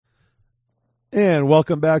And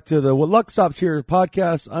welcome back to the What Luck Stops Here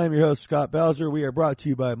podcast. I'm your host, Scott Bowser. We are brought to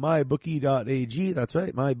you by mybookie.ag. That's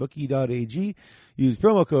right, mybookie.ag. Use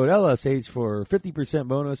promo code LSH for 50%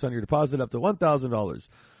 bonus on your deposit up to $1,000.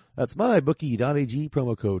 That's mybookie.ag,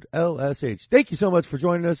 promo code LSH. Thank you so much for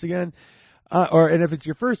joining us again. And if it's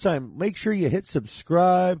your first time, make sure you hit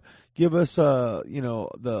subscribe. Give us,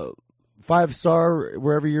 the 5-star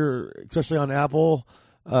wherever you're, especially on Apple.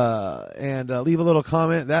 And leave a little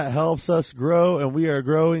comment. That helps us grow, and we are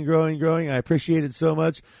growing. I appreciate it so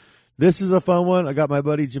much. This is a fun one. I got my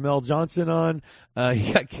buddy Jamel Johnson on.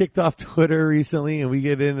 He got kicked off Twitter recently, and we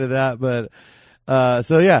get into that. But I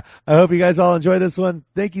hope you guys all enjoy this one.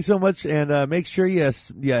 Thank you so much, and make sure you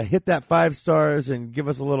hit that 5 stars and give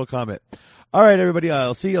us a little comment. All right, everybody,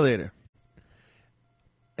 I'll see you later.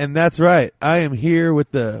 And that's right. I am here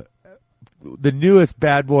with the newest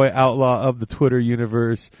bad boy outlaw of the Twitter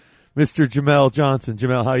universe, Mr. Jamel Johnson.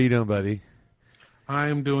 Jamel, how you doing, buddy? I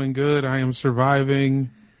am doing good. I am surviving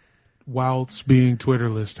whilst being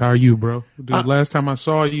Twitterless. How are you, bro? Dude, last time I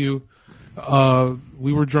saw you,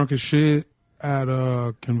 we were drunk as shit at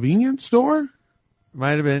a convenience store.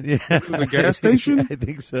 Might have been, yeah. It was a gas station? I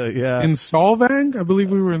think so, yeah. In Solvang? I believe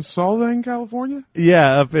we were in Solvang, California?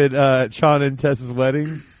 Yeah, up at Sean and Tessa's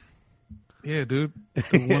wedding. Yeah, dude.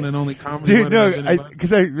 The one and only comedy. Dude, no,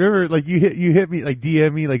 because I remember, like, you hit me, like,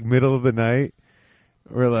 DM me, like, middle of the night.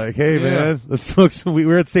 We're like, hey, man, let's smoke some weed.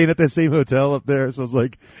 We were staying at that same hotel up there, so I was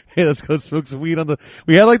like, hey, let's go smoke some weed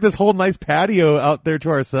we had, like, this whole nice patio out there to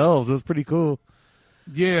ourselves. It was pretty cool.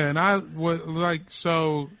 Yeah, and I was, like,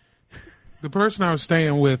 so, the person I was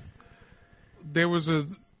staying with, there was a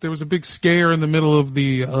big scare in the middle of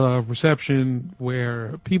the reception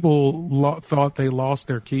where people thought they lost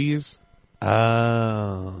their keys.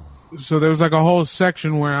 Oh. So there was like a whole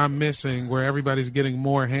section where I'm missing, where everybody's getting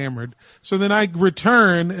more hammered. So then I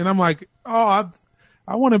return, and I'm like, oh,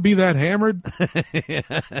 I want to be that hammered.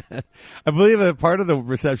 Yeah. I believe that part of the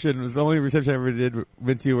reception was the only reception I ever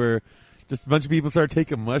went to where just a bunch of people started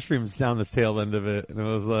taking mushrooms down the tail end of it. And it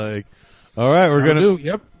was like, all right,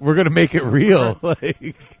 we're gonna make it real.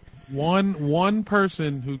 Like one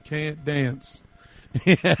person who can't dance.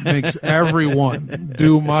 Yeah. Makes everyone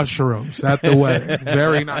do mushrooms at the wedding.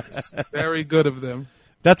 Very nice. Very good of them.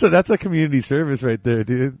 That's a community service right there,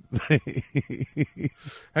 dude. Hey,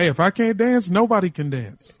 if I can't dance, nobody can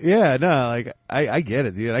dance. Yeah, no, like I get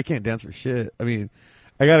it, dude. I can't dance for shit. I mean,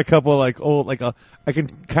 I got a couple I can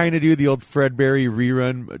kind of do the old Fred Berry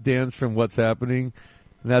rerun dance from What's Happening.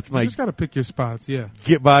 And that's my. You just gotta pick your spots, yeah.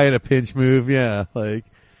 Get by in a pinch move, yeah. Like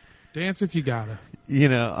dance if you gotta. You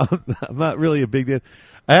know, I'm not really a big fan.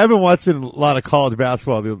 I have been watching a lot of college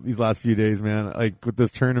basketball these last few days, man. Like with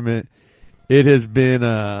this tournament, it has been,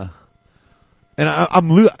 and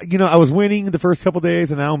I was winning the first couple days,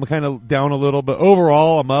 and now I'm kind of down a little. But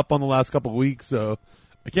overall, I'm up on the last couple of weeks, so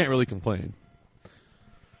I can't really complain.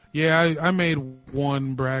 Yeah, I made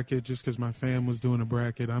one bracket just because my fam was doing a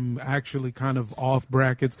bracket. I'm actually kind of off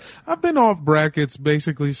brackets. I've been off brackets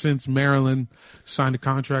basically since Maryland signed a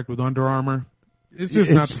contract with Under Armour. It's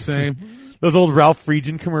just not the same. Those old Ralph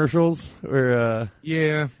Friedgen commercials where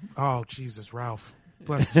yeah. Oh Jesus, Ralph.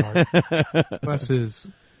 Bless his heart. Bless his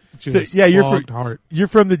just heart. You're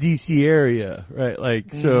from the DC area, right?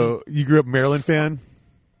 Like so you grew up Maryland fan?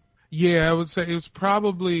 Yeah, I would say it was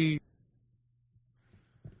probably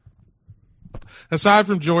aside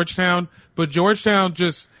from Georgetown, but Georgetown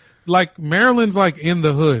just like Maryland's like in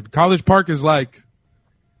the hood. College Park is like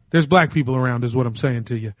there's black people around is what I'm saying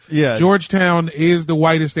to you. Yeah. Georgetown is the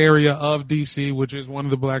whitest area of DC, which is one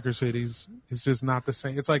of the blacker cities. It's just not the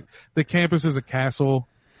same. It's like the campus is a castle.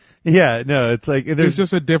 Yeah, no, it's like there's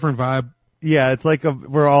just a different vibe. Yeah, it's like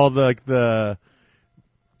we're all the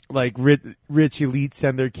rich elites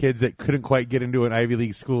send their kids that couldn't quite get into an Ivy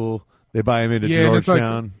League school. They buy them into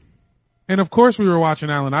Georgetown. And of course we were watching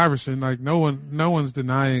Allen Iverson. Like no one's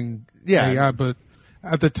denying AI, but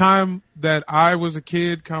at the time that I was a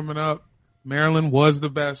kid coming up, Maryland was the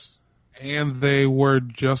best, and they were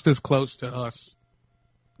just as close to us.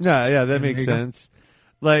 Yeah, that makes sense.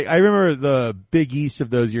 Like, I remember the Big East of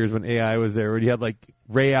those years when AI was there, where you had, like,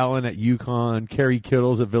 Ray Allen at UConn, Kerry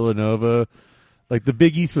Kittles at Villanova. Like, the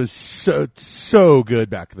Big East was so good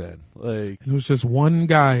back then. Like, it was just one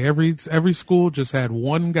guy. Every school just had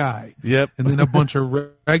one guy. Yep. And then a bunch of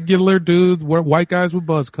regular dudes, white guys with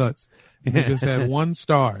buzz cuts. And he just had one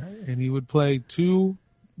star, and he would play 2,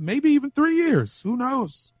 maybe even 3 years. Who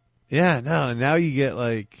knows? Yeah, no. And now you get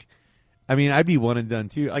like, I mean, I'd be one and done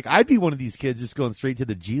too. Like, I'd be one of these kids just going straight to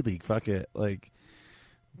the G League. Fuck it. Like,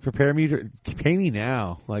 pay me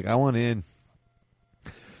now. Like, I want in.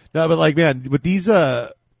 No, but like, man, with these,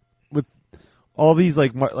 with all these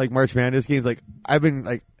like March Madness games. Like I've been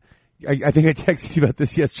like, I think I texted you about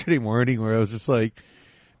this yesterday morning where I was just like,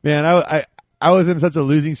 man, I was in such a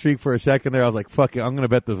losing streak for a second there. I was like, fuck it, I'm going to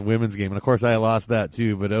bet this women's game. And of course I lost that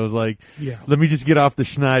too, but it was like, let me just get off the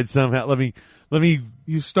schneid somehow. Let me.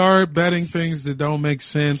 You start betting things that don't make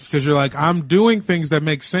sense because you're like, I'm doing things that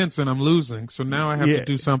make sense and I'm losing. So now I have to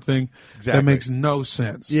do something that makes no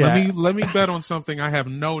sense. Yeah. Let me bet on something I have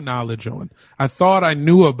no knowledge on. I thought I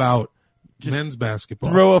knew about men's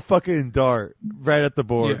basketball. Throw a fucking dart right at the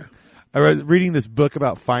board. Yeah. I was reading this book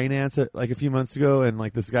about finance like a few months ago, and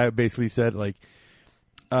like this guy basically said like,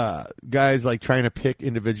 guys like trying to pick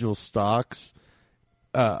individual stocks,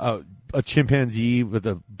 a chimpanzee with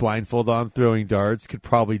a blindfold on throwing darts could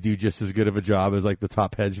probably do just as good of a job as like the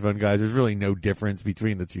top hedge fund guys. There's really no difference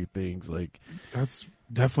between the two things. Like that's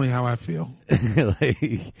definitely how I feel. And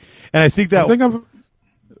I think that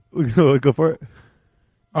go for it.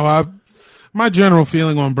 My general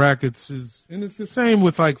feeling on brackets is, and it's the same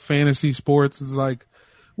with like fantasy sports, is like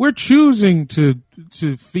we're choosing to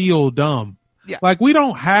feel dumb. Yeah. Like we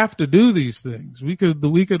don't have to do these things. We could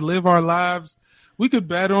live our lives. We could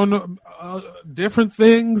bet on different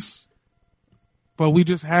things, but we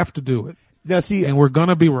just have to do it. Now, see, and we're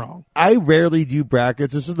gonna be wrong. I rarely do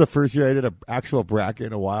brackets. This is the first year I did an actual bracket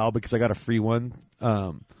in a while because I got a free one.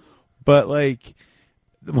 But like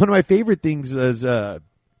one of my favorite things is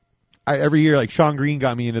every year, like Sean Green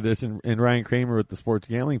got me into this, and Ryan Kramer with the Sports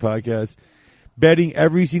Gambling Podcast, betting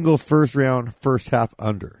every single first round, first half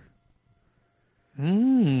under.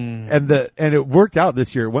 And it worked out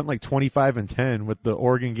this year. It went like 25-10 with the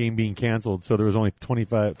Oregon game being canceled, so there was only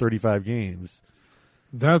 35 games.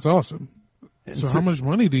 That's awesome. So how much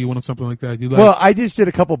money do you want on something like that? Well, I just did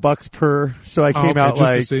a couple bucks per, so I came out just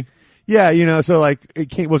like, to see. Yeah, so like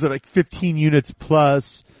was it like 15 units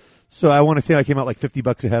plus? So I want to say I came out like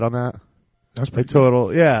 $50 ahead on that. That's pretty total.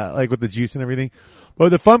 Good. Yeah, like with the juice and everything. But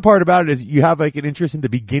the fun part about it is you have like an interest in the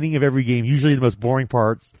beginning of every game, usually the most boring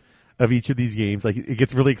parts of each of these games. Like it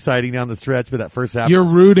gets really exciting down the stretch, but that first half you're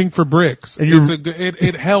rooting for bricks. And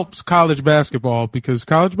it helps college basketball because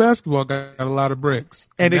college basketball got a lot of bricks,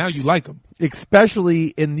 and now you like them, especially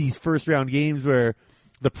in these first round games where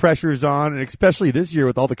the pressure's on, and especially this year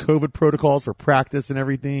with all the COVID protocols for practice and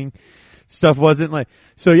everything. Stuff wasn't like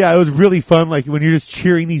so. Yeah, it was really fun. Like when you're just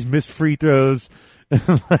cheering these missed free throws,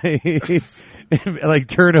 like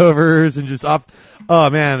turnovers and just off. Oh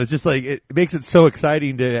man, it's just like it makes it so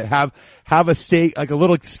exciting to have a stake, like a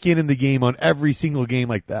little skin in the game on every single game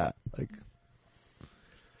like that. Like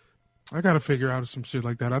I got to figure out some shit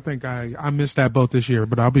like that. I think I missed that boat this year,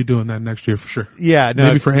 but I'll be doing that next year for sure. Yeah, no,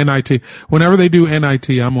 maybe for NIT. Whenever they do NIT,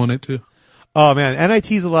 I'm on it too. Oh man,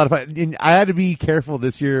 NIT is a lot of fun. And I had to be careful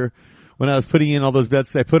this year when I was putting in all those bets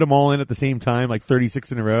because I put them all in at the same time, like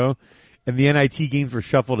 36 in a row. And the NIT games were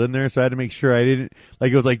shuffled in there, so I had to make sure I didn't,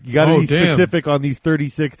 like, it was like, you gotta be specific on these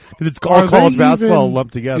 36, because it's all college basketball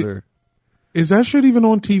lumped together. Is that shit even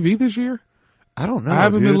on TV this year? I don't know. I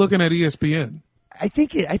haven't been looking at ESPN. I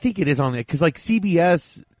think it is on there, because like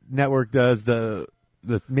CBS network does the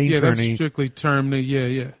main tourney. That's strictly termed,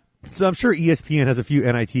 yeah. So I'm sure ESPN has a few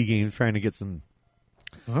NIT games trying to get some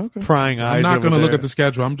prying eyes. I'm not going to look there. at the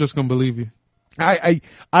schedule. I'm just going to believe you.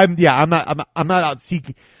 I'm not out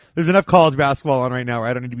seeking. There's enough college basketball on right now where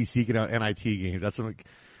I don't need to be seeking out NIT games. That's something.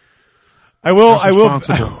 I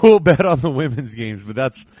will bet on the women's games,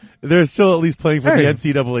 but they're still at least playing for the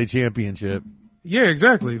NCAA championship. Yeah,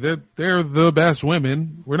 exactly. They're the best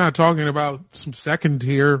women. We're not talking about some second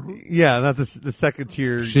tier. Yeah, not the second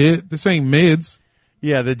tier shit. This ain't mids.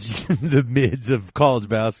 Yeah, the mids of college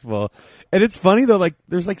basketball. And it's funny though, like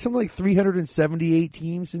there's like something like 378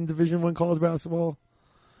 teams in Division I college basketball.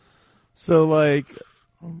 So like,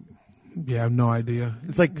 yeah, I have no idea.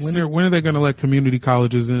 It's like when are they going to let community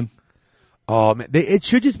colleges in? Oh man, it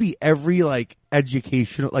should just be every like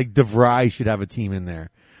educational, like DeVry should have a team in there,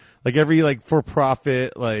 like every like for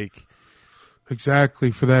profit, like exactly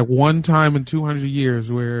for that one time in 200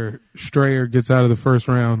 years where Strayer gets out of the first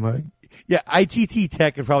round, like. Yeah, ITT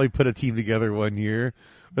Tech could probably put a team together one year.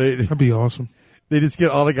 But that'd be awesome. They just get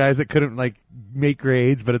all the guys that couldn't like make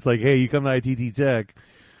grades, but it's like, hey, you come to ITT Tech,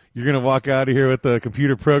 you're gonna walk out of here with a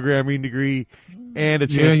computer programming degree and a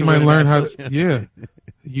chance. Yeah, you might learn how to. Yeah,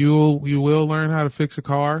 you will learn how to fix a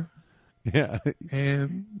car. Yeah,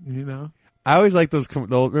 and you know, I always like those.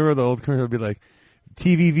 Remember the old commercial would be like,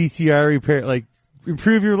 TV VCR repair, like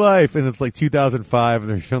improve your life, and it's like 2005, and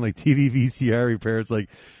they're showing like TV VCR repair. It's like.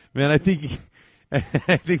 Man, I think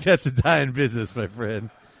that's a dying business, my friend.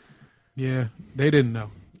 Yeah, they didn't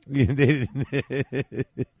know. Yeah, they didn't.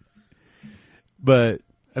 But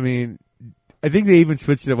I mean, I think they even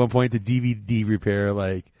switched it at one point to DVD repair,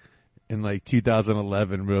 like in like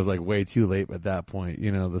 2011, but it was like way too late at that point.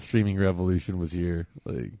 You know, the streaming revolution was here.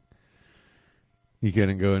 Like, you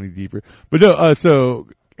couldn't go any deeper. But no, so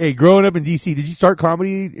hey, growing up in DC, did you start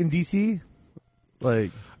comedy in DC?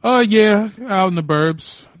 Like, yeah, out in the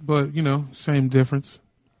burbs, but you know, same difference.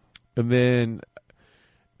 And then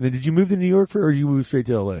did you move to New York or did you move straight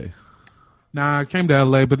to LA? Nah, I came to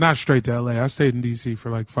LA, but not straight to LA. I stayed in DC for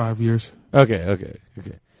like 5 years. Okay.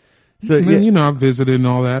 So and then, you know, I visited and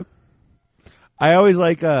all that. I always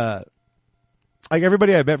like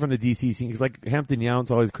everybody I met from the DC scene, because like Hampton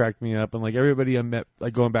Yount's always cracked me up, and like everybody I met,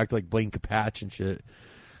 like going back to like Blaine Capatch and shit.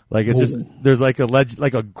 Like it's just there's like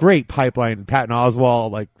a great pipeline. Patton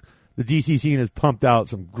Oswalt, like the DC scene has pumped out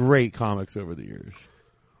some great comics over the years.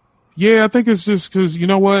 Yeah, I think it's just because, you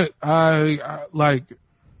know what, I like.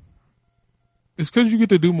 It's because you get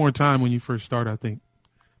to do more time when you first start, I think.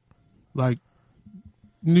 Like,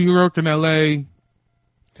 New York and L.A.,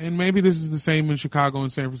 and maybe this is the same in Chicago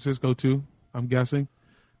and San Francisco, too, I'm guessing.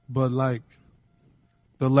 But, like,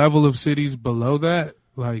 the level of cities below that,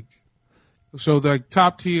 like, so, like,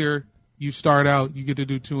 top tier, you start out, you get to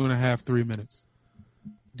do 2.5, 3 minutes.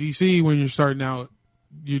 D.C., when you're starting out,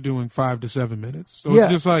 you're doing 5 to 7 minutes. So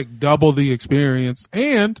it's just, like, double the experience.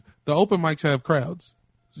 And the open mics have crowds.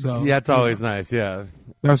 So yeah, it's always nice. Yeah,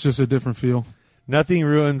 that's just a different feel. Nothing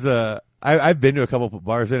ruins. I've been to a couple of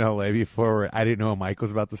bars in LA before where I didn't know a mic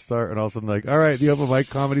was about to start, and all of a sudden, like, all right, the open mic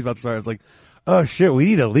comedy's about to start. It's like, oh shit, we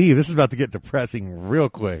need to leave. This is about to get depressing real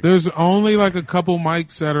quick. There's only like a couple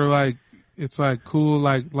mics that are like, it's like cool,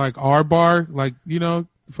 like our bar, like, you know,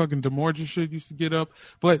 fucking DeMorge shit used to get up,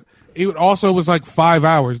 but it also was like 5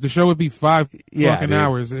 hours. The show would be 5 fucking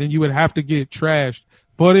hours, and you would have to get trashed,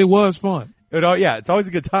 but it was fun. It's always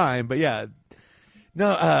a good time, but yeah.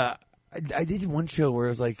 No, I did one show where it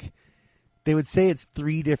was like, they would say it's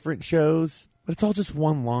 3 different shows, but it's all just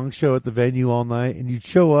one long show at the venue all night, and you'd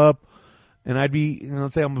show up, and I'd be, you know,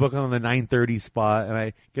 let's say I'm booking on the 9:30 spot, and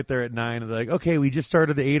I get there at 9, and they're like, okay, we just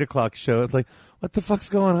started the 8 o'clock show. It's like, what the fuck's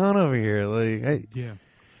going on over here? Like,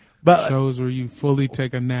 but shows where you fully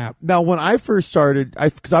take a nap. Now, when I first started,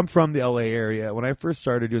 because I'm from the LA area, when I first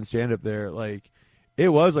started doing stand-up there, like, it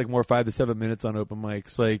was like more 5 to 7 minutes on open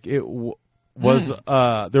mics. Like it was,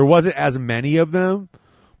 there wasn't as many of them,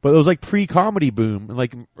 but it was like pre-comedy boom in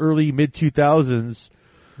like early mid 2000s.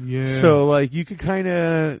 Yeah. So like you could kind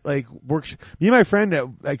of like work. Me and my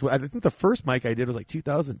friend, like I think the first mic I did was like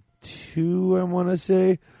 2002, I want to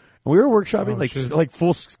say, and we were workshopping like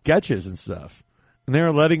full sketches and stuff, and they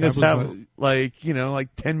were letting us have like you know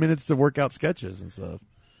like 10 minutes to work out sketches and stuff.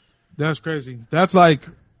 That's crazy. That's like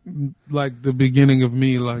the beginning of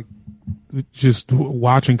me, like just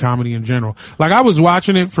watching comedy in general. Like I was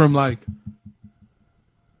watching it from like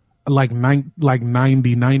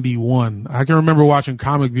 90, 91. I can remember watching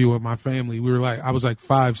Comic View with my family. We were like, I was like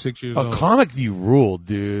 5, 6 years old. Comic View ruled,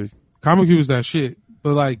 dude. Comic View was that shit.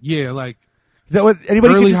 But like, yeah, like is that what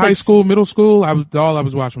anybody early high school, middle school? All I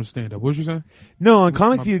was watching was stand up. What was you saying? No, on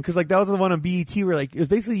Comic View, because like that was the one on BET where like it was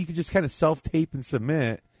basically you could just kind of self tape and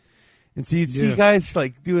submit. And so you'd see guys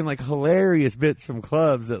like doing like hilarious bits from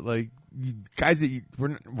clubs that like guys that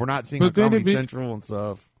we're not seeing on Comedy Central and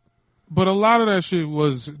stuff. But a lot of that shit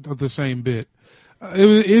was the same bit.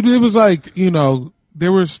 It was like, you know,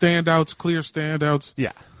 there were standouts, clear standouts.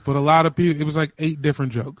 Yeah. But a lot of people, it was like 8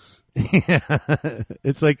 different jokes. Yeah.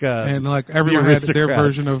 It's like and like everyone had their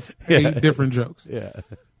version of 8 different jokes. Yeah.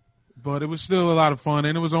 But it was still a lot of fun,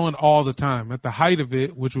 and it was on all the time. At the height of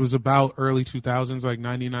it, which was about early 2000s, like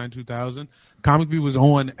 99, 2000, Comic View was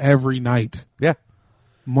on every night. Yeah.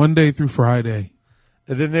 Monday through Friday.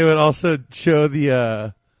 And then they would also show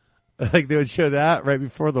they would show that right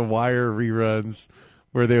before the Wire reruns,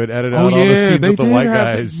 where they would edit out all the scenes with the white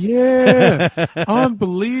guys. Yeah.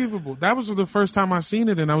 Unbelievable. That was the first time I seen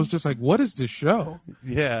it, and I was just like, what is this show?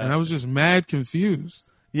 Yeah. And I was just mad confused.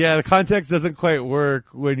 Yeah, the context doesn't quite work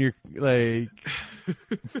when you're like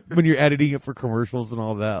when you're editing it for commercials and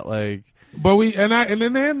all that. Like, but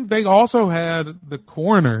then they also had The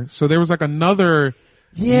Corner, so there was like another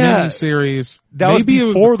mini series that was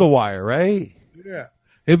before The Wire, right? Yeah,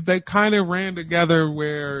 if they kind of ran together,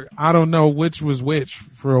 where I don't know which was which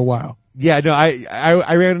for a while. Yeah, no,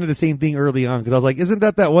 I ran into the same thing early on because I was like, isn't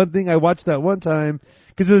that one thing I watched that one time?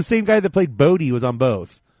 Because the same guy that played Bodhi was on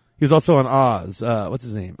both. He was also on Oz. What's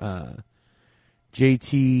his name?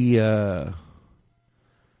 JT.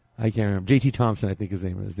 I can't remember. JT Thompson, I think his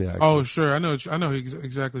name is. The actor. Oh, sure. I know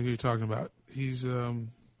exactly who you're talking about. He's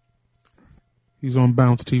on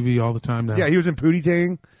Bounce TV all the time now. Yeah, he was in Pootie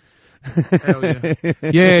Tang. Hell yeah.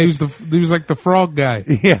 Yeah, he was like the frog guy.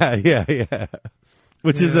 Yeah.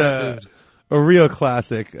 Which is a real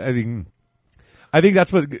classic. I think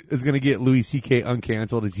that's what is going to get Louis C.K.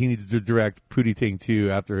 uncanceled is he needs to direct Pootie Tang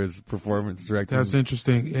 2 after his performance directing. That's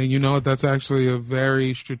interesting. And you know what? That's actually a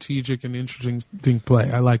very strategic and interesting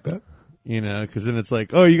play. I like that. You know, because then it's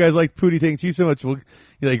like, oh, you guys like Pootie Tang 2 so much. Well,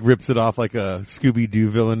 he like rips it off like a Scooby-Doo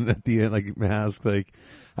villain at the end, like mask. Like,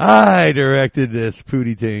 I directed this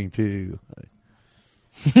Pootie Tang 2.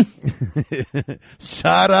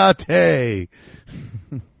 Sarate.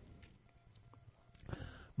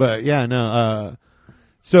 But yeah, no.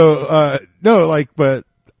 No, like, but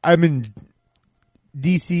I'm in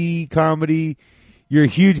DC comedy. You're a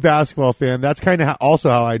huge basketball fan. That's kind of also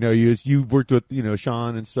how I know you. Is you worked with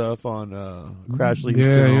Sean and stuff on Crash League.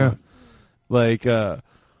 Yeah. Like, but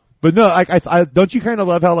no, I don't you kind of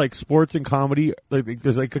love how like sports and comedy like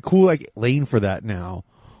there's like a cool like lane for that now,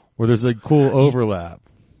 where there's like cool overlap.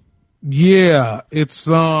 Yeah, it's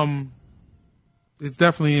definitely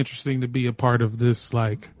interesting to be a part of this.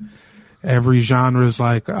 Like every genre is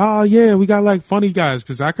like, oh yeah, we got like funny guys.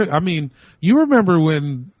 Because you remember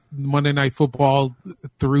when Monday Night Football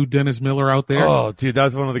threw Dennis Miller out there? Oh, dude, that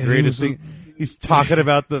was one of the greatest things. He's talking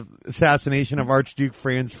about the assassination of Archduke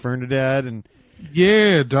Franz Ferdinand, and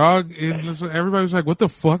yeah, dog. Everybody was like, "What the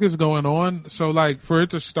fuck is going on?" So, like, for it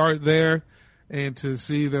to start there, and to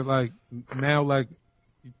see that, like, now, like,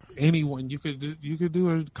 anyone you could do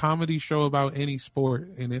a comedy show about any sport,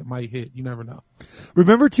 and it might hit. You never know.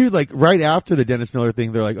 Remember too, like right after the Dennis Miller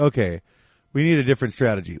thing, they're like, "Okay, we need a different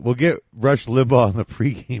strategy. We'll get Rush Limbaugh on the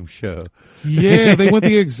pregame show." Yeah, they went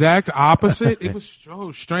the exact opposite. It was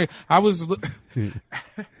so strange.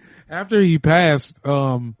 After he passed,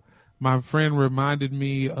 my friend reminded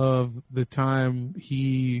me of the time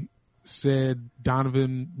he said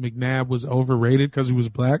Donovan McNabb was overrated because he was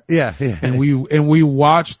black. Yeah. And we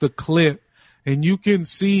watched the clip, and you can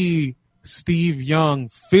see Steve Young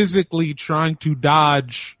physically trying to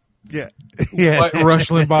dodge what Rush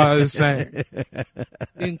Limbaugh is saying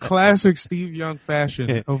in classic Steve Young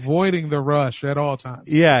fashion, avoiding the rush at all times.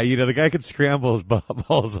 Yeah, the guy could scramble his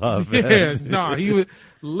balls off. Yeah, no, he was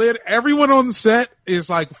lit. Everyone on the set is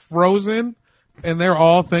like frozen, and they're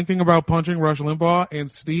all thinking about punching Rush Limbaugh, and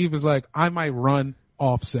Steve is like, I might run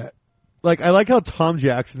off set. Like, I like how Tom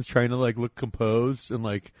Jackson's trying to like look composed and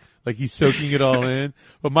like he's soaking it all in,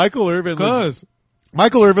 but Michael Irvin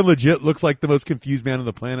legit looks like the most confused man on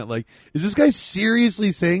the planet. Like, is this guy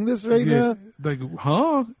seriously saying this right now? Like,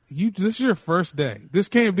 huh? This is your first day. This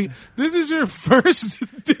can't be. This is your first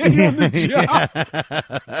day on the job.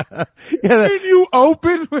 And you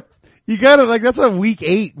open with. You gotta that's a week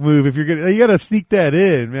 8 move if you gotta sneak that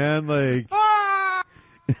in, man. Like,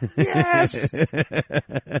 yes.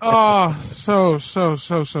 Oh, so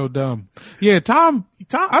dumb. Yeah, Tom.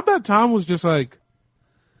 I bet Tom was just like.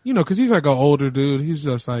 Because he's like an older dude. He's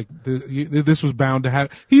just like, this was bound to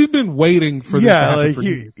happen. He's been waiting for this to happen for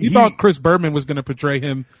years. He thought Chris Berman was going to portray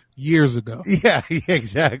him years ago. Yeah,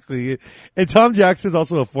 exactly. And Tom Jackson's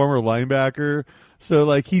also a former linebacker. So,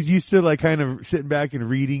 like, he's used to, like, kind of sitting back and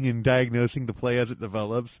reading and diagnosing the play as it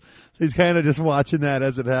develops. So he's kind of just watching that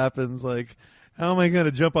as it happens. Like, how am I going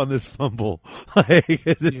to jump on this fumble?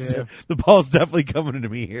 The ball's definitely coming into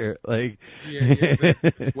me here. Like,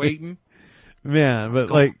 waiting. Man, but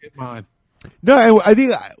Don't get mine. No, I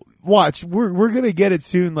think watch. We're gonna get it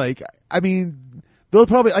soon. Like, I mean, they'll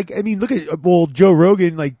probably look at Joe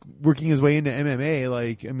Rogan like working his way into MMA.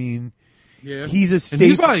 Like, I mean, yeah, he's and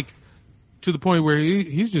he's like to the point where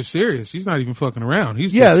he's just serious. He's not even fucking around.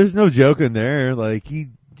 There's no joke in there. Like, he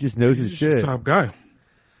just knows his shit. Top guy.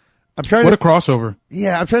 I'm trying. What a crossover.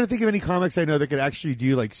 Yeah, I'm trying to think of any comics I know that could actually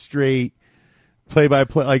do like straight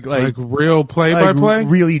play-by-play, like real play-by-play?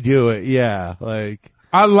 Really do it, yeah. Like,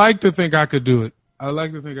 I like to think I could do it.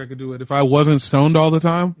 If I wasn't stoned all the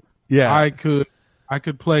time. Yeah, I could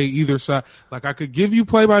play either side. Like, I could give you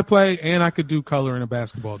play-by-play, and I could do color in a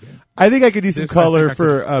basketball game. I think I could do some color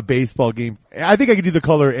for a baseball game. I think I could do the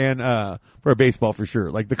color and for a baseball for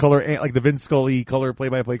sure. Like the color and like the Vince Scully color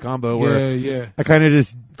play-by-play combo. Where I kind of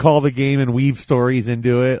just call the game and weave stories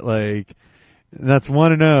into it. Like, and that's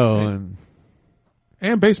 1-0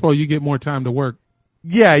 And baseball, you get more time to work.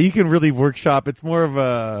 Yeah, you can really workshop. It's more of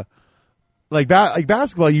a like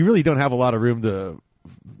basketball. You really don't have a lot of room to.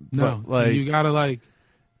 No, you gotta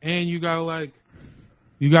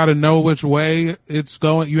know which way it's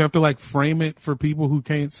going. You have to like frame it for people who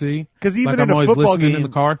can't see. Because even like in a football game in the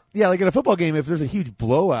car. Yeah, like in a football game, if there's a huge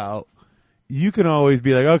blowout, you can always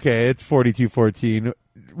be like, okay, it's 42-14.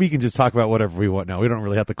 We can just talk about whatever we want now. We don't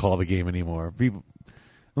really have to call the game anymore. People.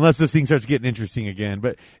 unless this thing starts getting interesting again.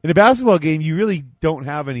 But in a basketball game, you really don't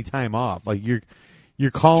have any time off. Like you're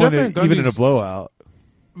calling it even in a blowout.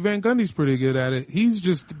 Van Gundy's pretty good at it. He's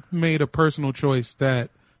just made a personal choice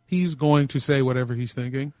that he's going to say whatever he's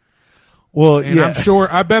thinking. Well, and yeah. I'm sure.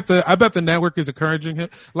 I bet the network is encouraging him.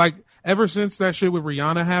 Like ever since that shit with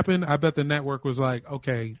Rihanna happened, I bet the network was like,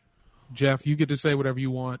 okay, Jeff, you get to say whatever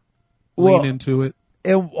you want. Lean into it.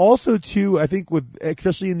 And also too, I think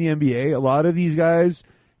especially in the NBA, a lot of these guys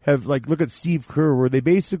have look at Steve Kerr, where they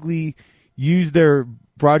basically use their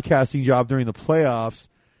broadcasting job during the playoffs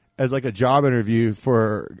as like a job interview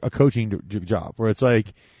for a coaching job, where it's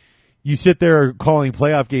like you sit there calling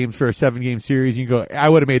playoff games for a 7-game series, and you go, I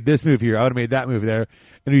would have made this move here, I would have made that move there,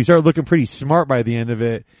 and you start looking pretty smart by the end of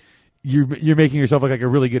it. You're making yourself look like a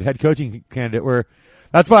really good head coaching candidate. Where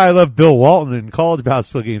that's why I love Bill Walton in college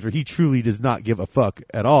basketball games, where he truly does not give a fuck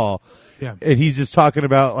at all. Yeah, and he's just talking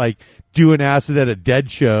about like doing acid at a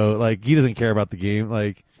dead show. Like he doesn't care about the game.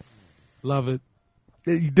 Like, love it.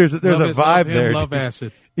 There's a vibe there. Love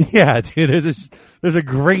acid. Yeah, dude. There's a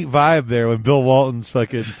great vibe there when Bill Walton's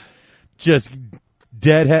fucking just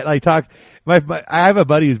deadhead. Like I have a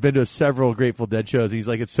buddy who's been to several Grateful Dead shows. And he's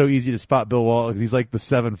like, it's so easy to spot Bill Walton. He's like the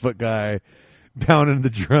 7-foot guy pounding the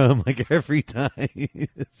drum like every time.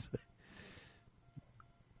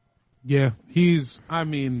 Yeah, I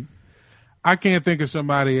mean, I can't think of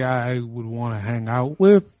somebody I would want to hang out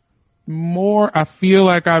with more. I feel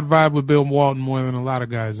like I'd vibe with Bill Walton more than a lot of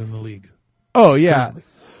guys in the league. Oh, yeah.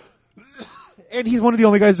 And he's one of the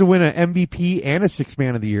only guys to win an MVP and a 6th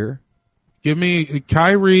Man of the Year. Give me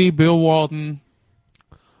Kyrie, Bill Walton.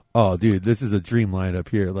 Oh, dude, this is a dream lineup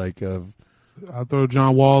here. I'll throw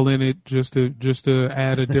John Wall in it just to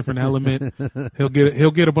add a different element. He'll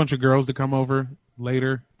get a bunch of girls to come over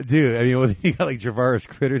later. Dude, I mean, you got like Javaris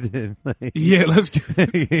Critterton.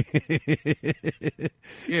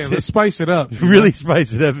 Yeah, let's spice it up. Really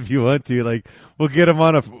spice it up if you want to. Like, we'll get him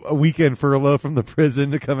on a weekend furlough from the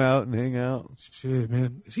prison to come out and hang out. Shit,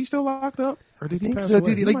 man, is he still locked up, or did he pass so,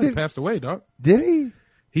 away? Dude, He might have passed away, dog. Did he?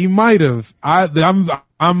 He might have. I'm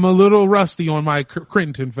a little rusty on my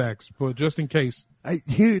Crittenton facts, but just in case.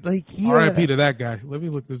 R.I.P. to that guy. Let me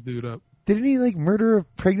look this dude up. Didn't he murder a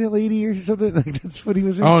pregnant lady or something? Like that's what he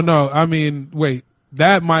was in? Oh no, I mean, wait.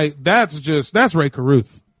 That's Ray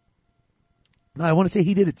Caruth. No, I want to say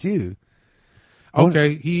he did it too.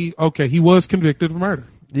 He was convicted of murder.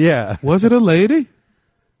 Yeah. Was it a lady?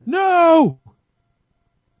 No.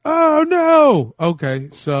 Oh no. Okay,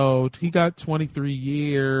 so he got 23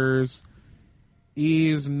 years.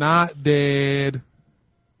 He's not dead.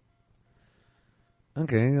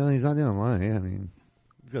 Okay, well, he's not doing mine. I mean,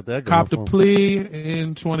 he's got that. Copped a plea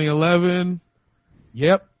in 2011.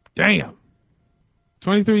 Yep. Damn.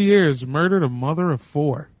 23 years. Murdered a mother of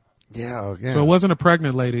 4. Yeah. Okay. So it wasn't a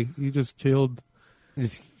pregnant lady. He just killed.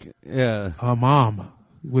 A mom,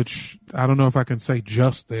 which I don't know if I can say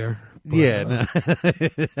just there. But, no.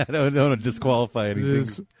 I don't want to disqualify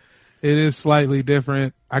anything. It is slightly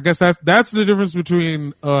different. I guess that's the difference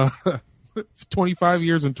between 25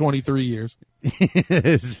 years and 23 years.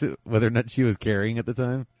 Whether or not she was carrying at the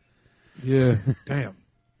time. Yeah. Damn.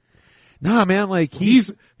 Nah, man. Like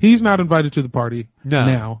he's not invited to the party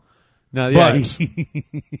now. No. Yeah.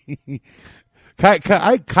 But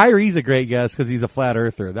Kyrie's a great guest because he's a flat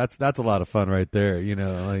earther. That's a lot of fun right there. You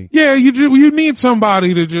know. Like, yeah, you need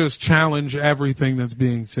somebody to just challenge everything that's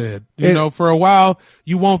being said. You know, for a while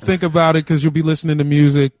you won't think about it because you'll be listening to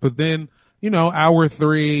music, but then hour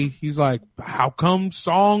 3, he's like, "How come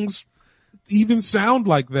songs even sound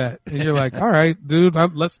like that?" And you're like, "All right, dude,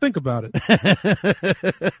 let's think about it."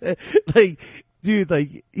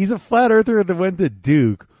 He's a flat earther that went to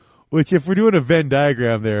Duke. Which, if we're doing a Venn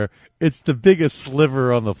diagram there, it's the biggest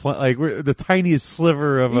sliver on the planet. We're the tiniest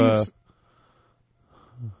sliver of a.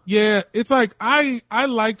 Yeah, it's like I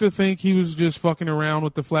like to think he was just fucking around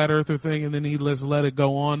with the flat earther thing, and then he just let it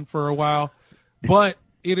go on for a while. But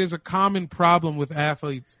it is a common problem with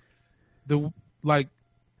athletes, the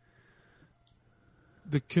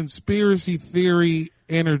conspiracy theory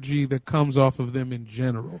energy that comes off of them in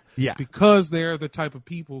general. Yeah, because they're the type of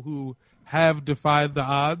people who have defied the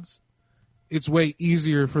odds. It's way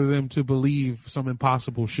easier for them to believe some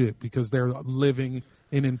impossible shit because they're living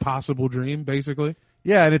an impossible dream, basically.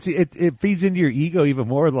 Yeah, and it feeds into your ego even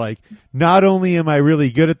more. Like, not only am I really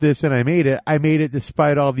good at this and I made it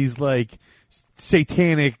despite all these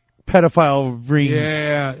satanic pedophile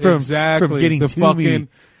rings from getting to me.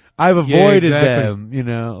 I've avoided them,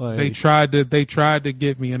 they tried to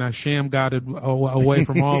get me, and I sham godded away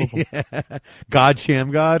from all of them. Yeah. God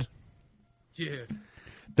sham God. Yeah,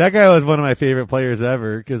 that guy was one of my favorite players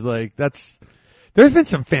ever because that's There's been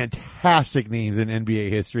some fantastic names in NBA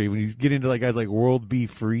history when you get into like guys like World B.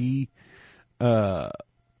 Free. God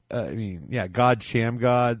Sham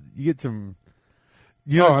God. You get some.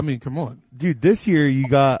 Come on, dude. This year you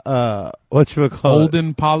got whatchamacallit?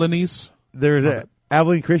 Golden Polonies. There's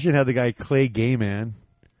Abilene Christian had the guy Clay Gayman.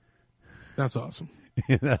 That's awesome.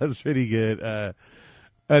 That was pretty good.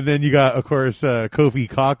 And then you got, of course, Kofi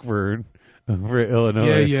Cockburn for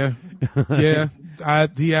Illinois. Yeah.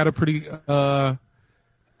 He had a pretty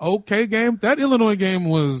okay game. That Illinois game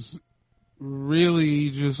was really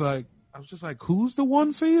just like, I was just like, who's the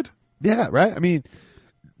 1 seed? Yeah, right. I mean,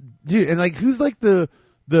 dude, and like, who's like the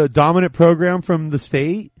dominant program from the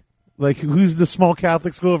state? Like, who's the small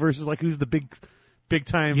Catholic school versus like who's the big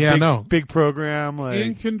time, big program? Like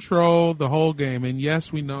in control the whole game. And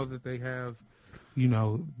yes, we know that they have,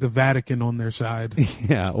 the Vatican on their side.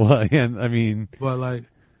 Yeah, well, and I mean, but like,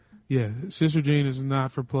 yeah, Sister Jean is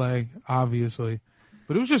not for play, obviously.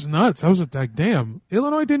 But it was just nuts. I was like, damn,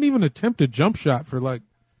 Illinois didn't even attempt a jump shot for like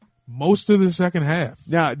most of the second half.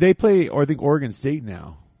 Now they play, or I think Oregon State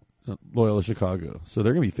now, Loyola Chicago, so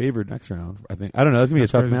they're gonna be favored next round. I think. I don't know. It's gonna be a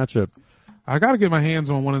tough matchup. I got to get my hands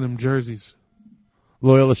on one of them jerseys.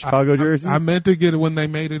 Loyola Chicago jersey. I meant to get it when they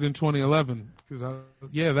made it in 2011 because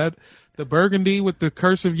the burgundy with the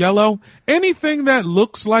cursive yellow. Anything that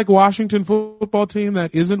looks like Washington football team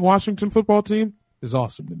that isn't Washington football team is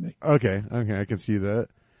awesome to me. Okay, I can see that.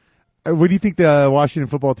 What do you think the Washington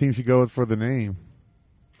football team should go with for the name?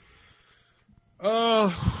 I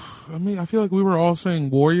feel like we were all saying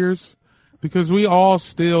Warriors because we all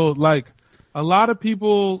still like. A lot of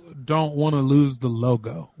people don't want to lose the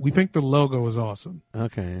logo. We think the logo is awesome.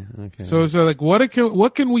 Okay. So like, what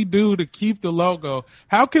can we do to keep the logo?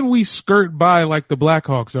 How can we skirt by like the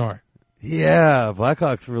Blackhawks are? Yeah,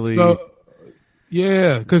 Blackhawks really.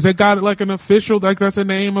 Yeah, because they got like an official, like that's a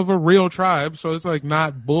name of a real tribe. So it's like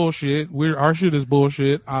not bullshit. Our shit is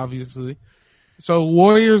bullshit, obviously. So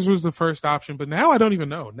Warriors was the first option, but now I don't even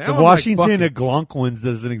know. Now the Washington Algonquins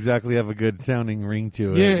doesn't exactly have a good sounding ring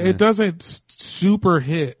to it. Yeah, it doesn't super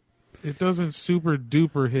hit. It doesn't super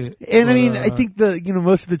duper hit. And I mean, I think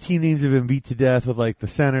most of the team names have been beat to death with like the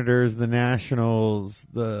Senators, the Nationals,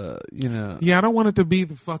 Yeah, I don't want it to be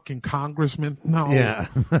the fucking Congressman. No. Yeah.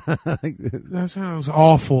 That sounds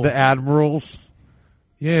awful. The Admirals.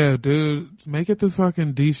 Yeah, dude. Make it the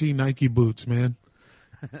fucking DC Nike boots, man.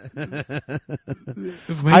 Make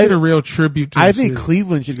it a real tribute to I the think city.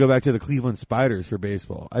 Cleveland should go back to the Cleveland Spiders for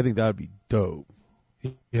baseball. I think that would be dope.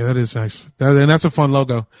 Yeah, that is nice. And that's a fun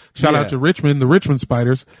logo. Shout out to Richmond, the Richmond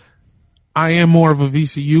Spiders. I am more of a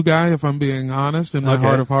VCU guy, if I'm being honest, in my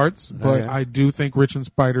heart of hearts, but I do think Richmond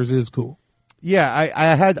Spiders is cool. Yeah,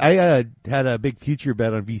 I had a big future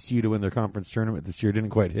bet on VCU to win their conference tournament this year.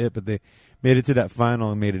 Didn't quite hit, but they made it to that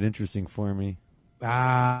final and made it interesting for me.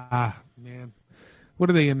 Man. What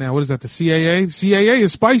are they in now? What is that? The CAA? CAA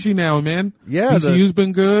is spicy now, man. Yeah. VCU's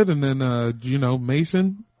been good. And then,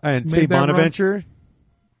 Mason. And St. Bonaventure.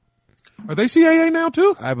 Are they CAA now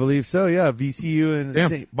too? I believe so, yeah. VCU and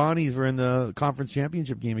St. Bonnie's were in the conference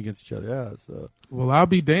championship game against each other, yeah. So. Well, I'll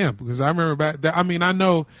be damned because I remember I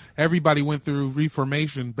know everybody went through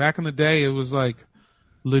reformation. Back in the day, it was like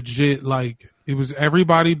legit, like it was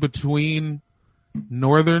everybody between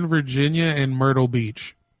Northern Virginia and Myrtle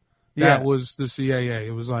Beach. That was the CAA.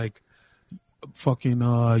 It was like fucking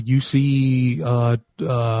UC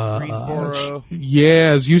Greensboro.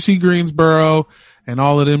 It's UC Greensboro and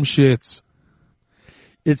all of them shits.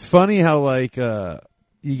 It's funny how like you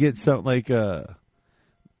get some like the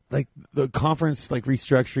conference like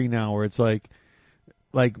restructuring now where it's like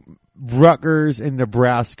Rutgers and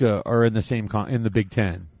Nebraska are in the same in the Big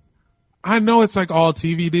Ten. I know it's like all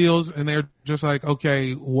TV deals, and they're just like,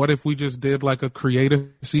 okay, what if we just did like a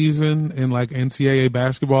creative season in like NCAA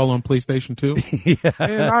basketball on PlayStation 2? Yeah.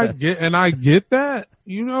 And I get that,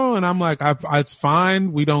 and I'm like, it's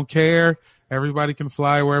fine. We don't care. Everybody can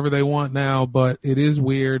fly wherever they want now, but it is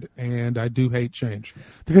weird, and I do hate change.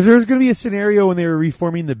 Because there was going to be a scenario when they were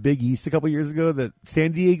reforming the Big East a couple years ago that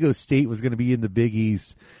San Diego State was going to be in the Big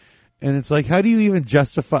East. And it's like, how do you even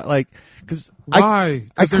justify, like, because why?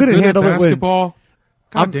 I couldn't handle basketball.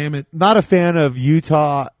 God damn it. Not a fan of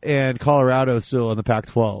Utah and Colorado still in the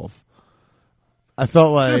Pac-12. I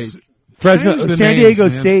felt like San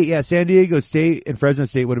Diego State and Fresno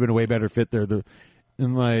State would have been a way better fit there.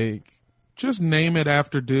 Just name it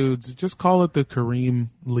after dudes. Just call it the Kareem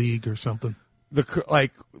League or something.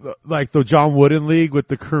 Like the John Wooden League with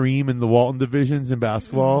the Kareem and the Walton divisions in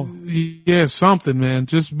basketball. Yeah, something, man.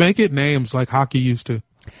 Just make it names like hockey used to.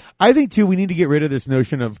 I think too, we need to get rid of this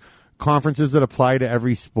notion of conferences that apply to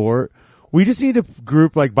every sport. We just need to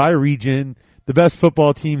group like by region. the best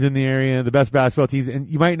football teams in the area, the best basketball teams, and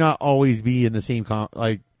you might not always be in the same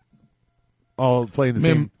all playing the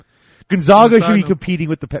same. Gonzaga should be competing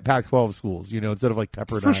with the Pac-12 schools, instead of like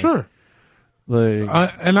Pepperdine. For sure. And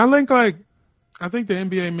I think the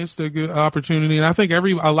NBA missed a good opportunity, and I think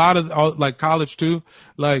a lot of like college too.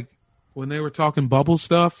 Like when they were talking bubble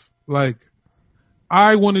stuff, like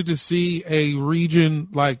I wanted to see a region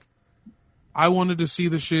I wanted to see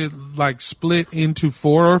the shit like split into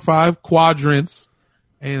 4 or 5 quadrants,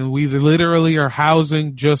 and we literally are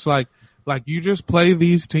housing just like you just play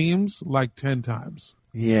these teams like 10 times.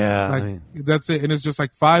 Yeah, that's it, and it's just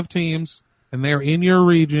like 5 teams, and they're in your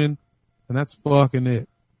region, and that's fucking it.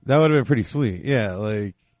 That would have been pretty sweet. Yeah,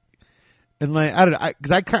 I don't know,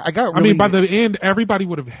 because I got. Really, I mean, by the end, everybody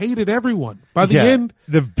would have hated everyone. By the end,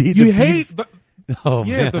 the man.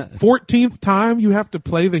 14th time you have to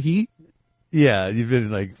play the Heat. Yeah, you've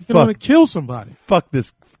been like, you're gonna kill somebody. Fuck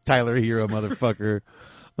this Tyler Hero motherfucker.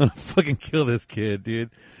 I'm gonna fucking kill this kid, dude.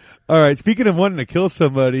 All right, speaking of wanting to kill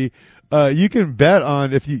somebody, you can bet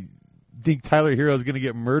on if you think Tyler Hero is gonna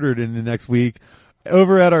get murdered in the next week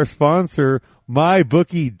over at our sponsor,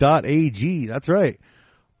 mybookie.ag. That's right.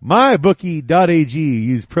 mybookie.ag.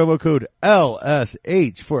 Use promo code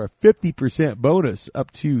LSH for a 50% bonus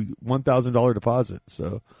up to $1,000 deposit.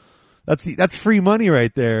 So that's free money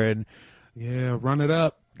right there. And yeah, run it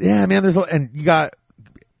up. Yeah, man. And you got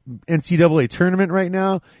NCAA tournament right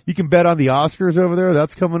now. You can bet on the Oscars over there.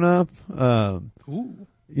 That's coming up. Ooh.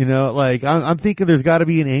 I'm thinking there's got to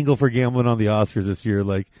be an angle for gambling on the Oscars this year.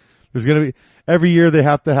 Like, there's gonna be every year they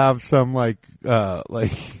have to have some like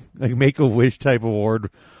Make-A-Wish type award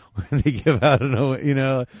when they give out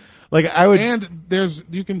like I would. And there's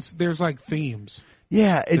like themes.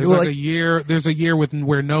 Yeah, there's a year. There's a year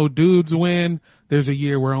where no dudes win. There's a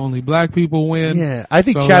year where only black people win. Yeah, I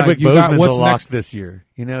think Chadwick Boseman's a lock this year.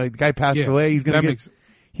 The guy passed away. He's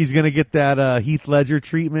gonna get that Heath Ledger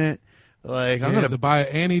treatment. He's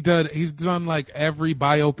done like every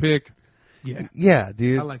biopic. Yeah,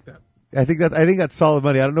 dude. I like that. I think that's solid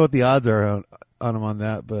money. I don't know what the odds are on him on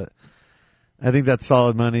that, but I think that's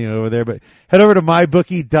solid money over there. But head over to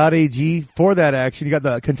mybookie.ag for that action. You got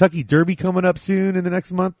the Kentucky Derby coming up soon in the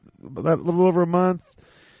next month, a little over a month.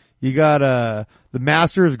 You got the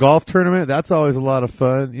Masters golf tournament. That's always a lot of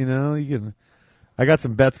fun. I got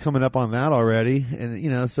some bets coming up on that already,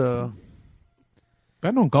 and so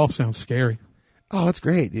betting on golf sounds scary. Oh, that's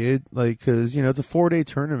great, dude. Cause it's a 4-day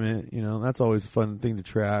tournament, that's always a fun thing to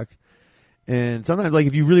track. And sometimes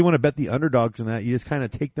if you really want to bet the underdogs in that, you just kind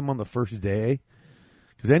of take them on the first day.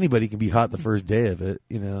 Cause anybody can be hot the first day of it,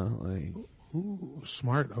 Ooh,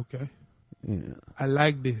 smart. Okay. Yeah. I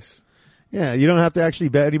like this. Yeah. You don't have to actually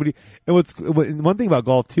bet anybody. And one thing about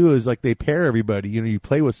golf too is they pair everybody, you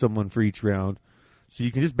play with someone for each round. So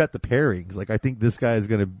you can just bet the pairings. I think this guy is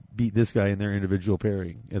going to beat this guy in their individual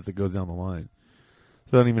pairing as it goes down the line.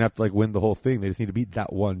 So they don't even have to win the whole thing. They just need to beat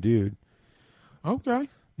that one dude. Okay.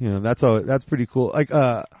 That's pretty cool.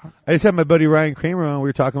 I just had my buddy Ryan Kramer on. We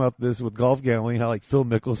were talking about this with golf gambling, how Phil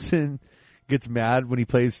Mickelson gets mad when he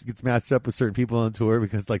gets matched up with certain people on tour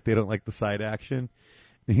because they don't like the side action.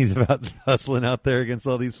 And he's about hustling out there against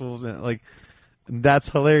all these fools. And that's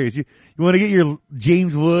hilarious. You want to get your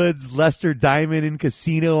James Woods, Lester Diamond in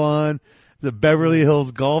casino on, the Beverly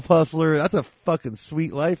Hills golf hustler. That's a fucking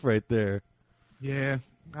sweet life right there. Yeah,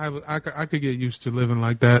 I could get used to living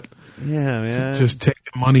like that. Yeah, man. Just taking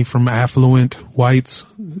money from affluent whites.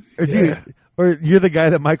 Or you're the guy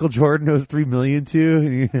that Michael Jordan owes $3 million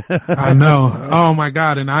to. I know. Oh my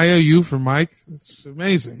God, an IOU for Mike. It's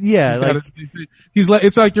amazing. Yeah,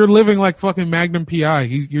 it's like you're living like fucking Magnum PI.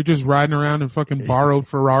 You're just riding around in fucking borrowed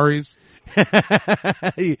Ferraris.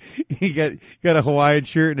 you got a Hawaiian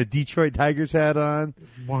shirt and a Detroit Tigers hat on.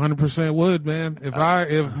 100% would, man.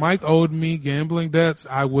 If Mike owed me gambling debts,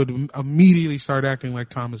 I would immediately start acting like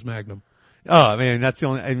Thomas Magnum. Oh man, that's the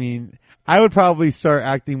only. I would probably start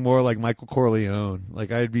acting more like Michael Corleone.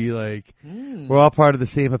 I'd be we're all part of the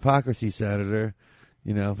same hypocrisy, Senator.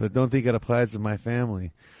 But don't think it applies to my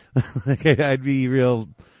family. I'd be real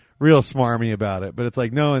smarmy about it. But it's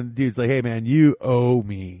no, and dude's hey man, you owe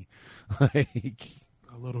me. A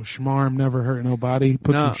little schmarm never hurt nobody.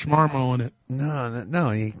 Put some schmarm on it.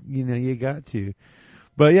 No, you got to.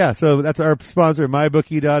 But yeah, so that's our sponsor,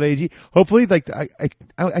 mybookie.ag. Hopefully,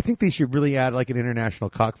 I think they should really add an international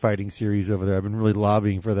cockfighting series over there. I've been really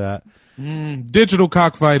lobbying for that. Digital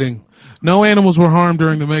cockfighting. No animals were harmed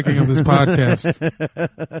during the making of this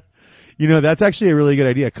podcast. That's actually a really good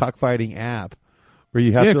idea. A cockfighting app where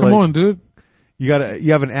you have to come on, dude. You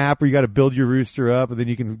have an app where you got to build your rooster up, and then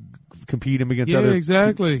you can compete him against other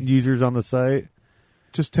exactly users on the site.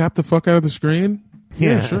 Just tap the fuck out of the screen.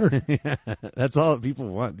 Yeah, sure. Yeah. That's all that people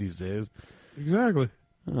want these days. Exactly.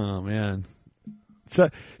 Oh man. So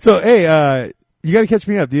hey, you got to catch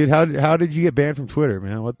me up, dude. How did you get banned from Twitter,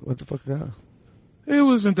 man? What the fuck is that? It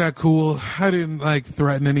wasn't that cool. I didn't like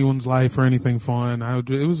threaten anyone's life or anything fun.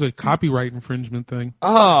 It was a copyright infringement thing.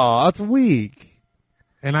 Oh, that's weak.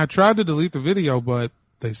 And I tried to delete the video, but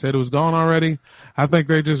they said it was gone already. I think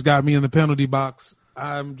they just got me in the penalty box.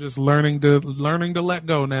 I'm just learning to let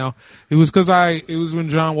go now. It was when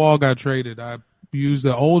John Wall got traded. I used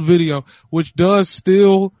the old video, which does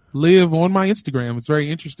still live on my Instagram. It's very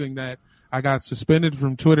interesting that I got suspended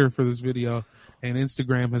from Twitter for this video, and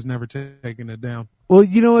Instagram has never taken it down. Well,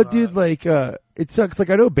 you know what, dude? Like, it sucks. Like,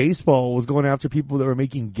 I know baseball was going after people that were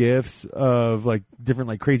making GIFs of like different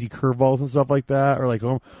like crazy curveballs and stuff like that, or like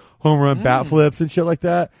home run bat flips and shit like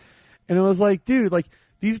that. And it was like, dude, like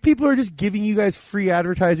these people are just giving you guys free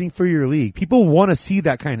advertising for your league. People want to see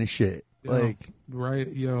that kind of shit. Right,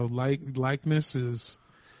 likeness is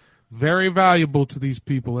very valuable to these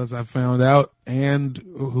people, as I found out, and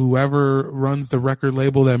whoever runs the record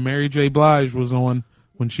label that Mary J. Blige was on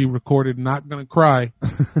when she recorded "Not Gonna Cry"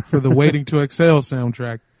 for the "Waiting to Exhale"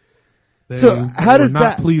 soundtrack. They were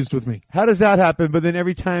not pleased with me. How does that happen? But then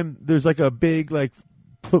every time there's like a big like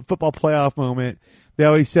football playoff moment, they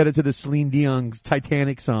always set it to the Celine Dion's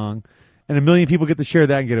 "Titanic" song, and a million people get to share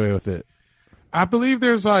that and get away with it. I believe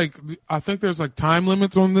there's time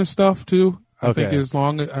limits on this stuff too. I think as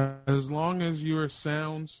long as your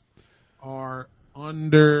sounds are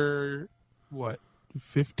under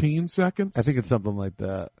 15 seconds. I think it's something like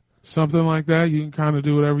that. Something like that. You can kind of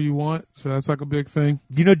do whatever you want. So that's like a big thing.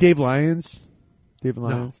 Do you know Dave Lyons? David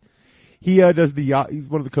Lyons. No. He does the yacht. He's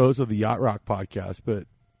one of the co-hosts of the Yacht Rock podcast. But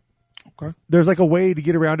there's like a way to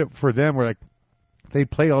get around it for them, where like they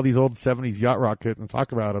play all these old 70s yacht rock hits and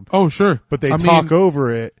talk about them. Oh, sure. But they talk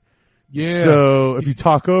over it. Yeah. So if you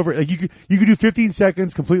talk over it, like you could do 15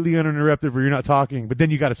 seconds completely uninterrupted where you're not talking, but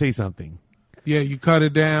then you got to say something. Yeah, you cut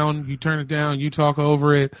it down, you turn it down, you talk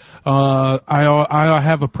over it. I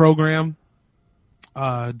have a program,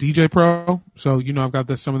 DJ Pro. So, I've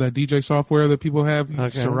got some of that DJ software that people have.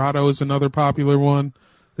 Okay. Serato is another popular one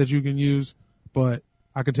that you can use, but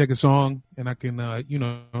I can take a song and I can,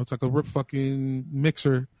 it's like a rip fucking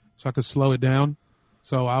mixer, so I can slow it down.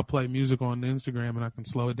 So I'll play music on Instagram and I can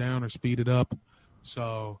slow it down or speed it up,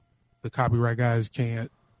 so the copyright guys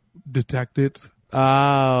can't detect it.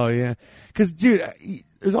 Oh yeah, because dude,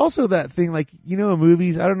 there's also that thing like in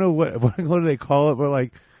movies. I don't know what do they call it, but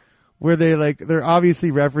like where they're obviously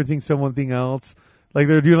referencing something else. Like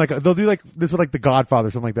they'll do like this with like The Godfather,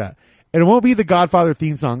 something like that. And it won't be the Godfather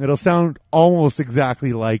theme song. It'll sound almost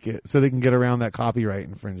exactly like it, so they can get around that copyright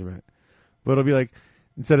infringement. But it'll be like,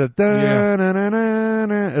 instead of da na na na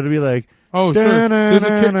na, it'll be like, oh sure, there's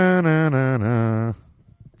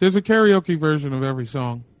a karaoke version of every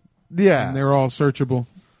song. Yeah, and they're all searchable.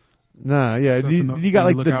 No, yeah, you got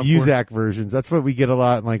like the Muzak versions. That's what we get a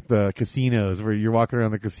lot in like the casinos, where you're walking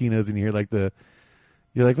around the casinos and you hear like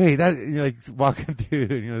you're like, wait, that, you're like walking through,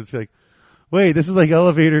 it's like, wait, this is like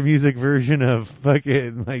elevator music version of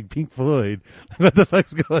fucking like Pink Floyd. What the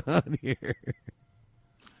fuck's going on here?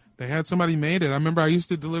 They had somebody made it. I remember I used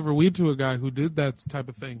to deliver weed to a guy who did that type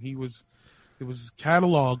of thing. It was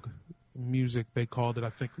catalog music, they called it. I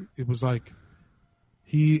think it was like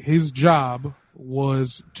his job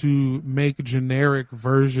was to make generic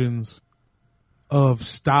versions of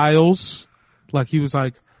styles. Like he was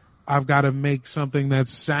like, I've got to make something that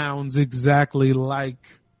sounds exactly like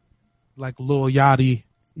Lil Yachty.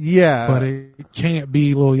 Yeah. But it can't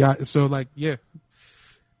be Lil Yachty. So like, yeah,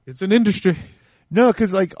 it's an industry. No,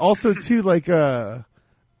 cause like also too, like,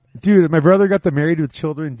 dude, my brother got the Married with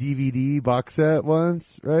Children DVD box set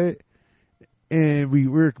once, right? And we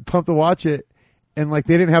were pumped to watch it. And like,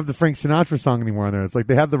 they didn't have the Frank Sinatra song anymore on there. It's like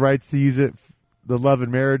they have the rights to use it, the Love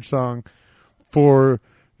and Marriage song, for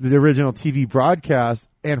the original TV broadcast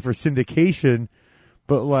and for syndication,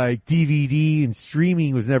 but like DVD and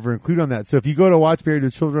streaming was never included on that. So if you go to watch Married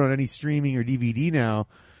with Children on any streaming or DVD now,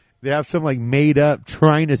 they have some like made up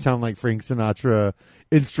trying to sound like Frank Sinatra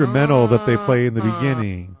instrumental that they play in the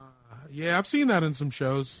beginning. Yeah, I've seen that in some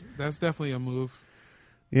shows. That's definitely a move.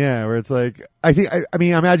 Yeah, where it's like, I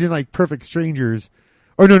imagine like Perfect Strangers,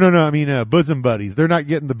 or no, Bosom Buddies. They're not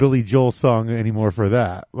getting the Billy Joel song anymore for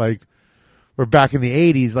that. Like, we're back in the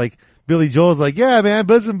 80s, like, Billy Joel's like, yeah, man,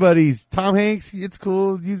 Bosom Buddies, Tom Hanks, it's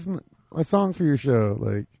cool, use my song for your show.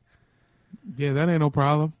 Like, yeah, that ain't no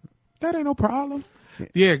problem.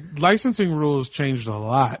 Yeah, licensing rules changed a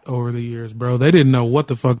lot over the years, bro. They didn't know what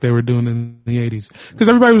the fuck they were doing in the 80s because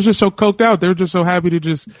everybody was just so coked out. They were just so happy to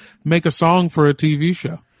just make a song for a TV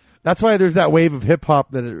show. That's why there's that wave of hip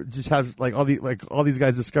hop that it just has like all these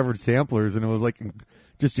guys discovered samplers, and it was like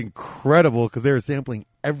just incredible because they were sampling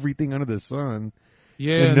everything under the sun.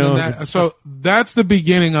 Yeah, so that's the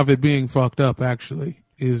beginning of it being fucked up. Actually,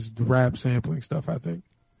 is the rap sampling stuff. I think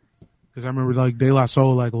because I remember like De La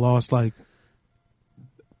Soul like lost like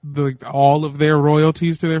all of their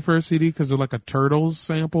royalties to their first CD because of like a Turtles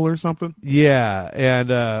sample or something. Yeah,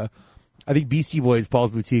 and I think Beastie Boys, Paul's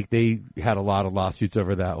Boutique, they had a lot of lawsuits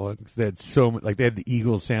over that one because they had they had the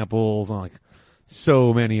Eagles samples and like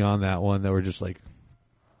so many on that one that were just like,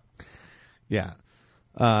 yeah.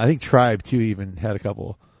 I think Tribe too even had a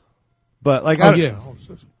couple, but like, I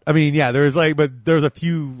mean, yeah, there was a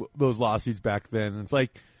few of those lawsuits back then. It's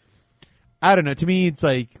like, I don't know. To me, it's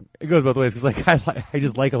like it goes both ways because like I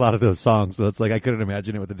just like a lot of those songs, so it's like I couldn't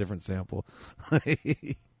imagine it with a different sample.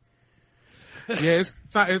 Yeah,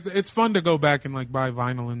 it's fun to go back and like buy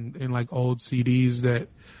vinyl and like old CDs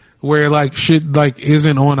where like shit like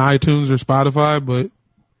isn't on iTunes or Spotify, but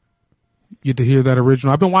you get to hear that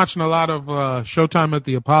original. I've been watching a lot of Showtime at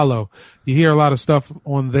the Apollo. You hear a lot of stuff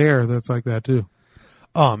on there that's like that too.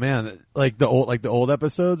 Oh man, like the old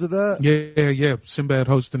episodes of that. Yeah. Sinbad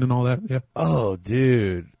hosting and all that. Yeah. Oh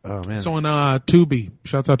dude. Oh man. It's on Tubi.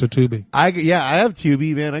 Shouts out to Tubi. I have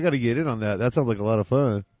Tubi, man. I got to get in on that. That sounds like a lot of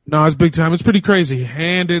fun. No, it's big time. It's pretty crazy,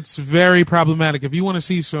 and it's very problematic. If you want to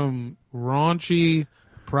see some raunchy,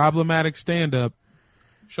 problematic stand-up,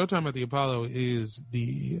 Showtime at the Apollo is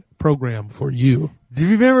the program for you. Do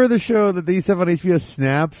you remember the show that they used to have on HBO,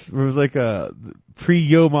 Snaps, where it was like a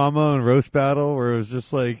pre-Yo Mama and roast battle, where it was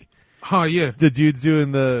just like, oh yeah, the dudes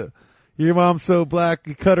doing the "your mom's so black,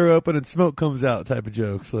 you cut her open and smoke comes out" type of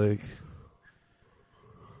jokes, like.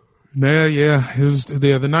 Yeah. It was, the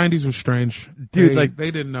 90s was strange. Dude, they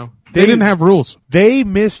didn't know. They didn't have rules. They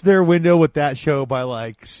missed their window with that show by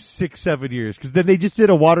like 6-7 years. Cause then they just did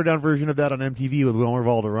a watered down version of that on MTV with Wilmer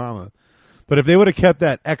Valderrama. But if they would have kept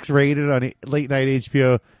that X-rated on late night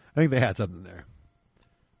HBO, I think they had something there.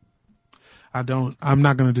 I'm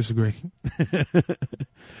not going to disagree.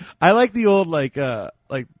 I like the old,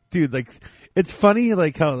 dude, like, it's funny,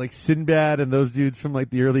 like how, like, Sinbad and those dudes from, like,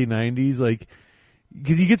 the early 90s, like,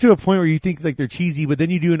 because you get to a point where you think like they're cheesy, but then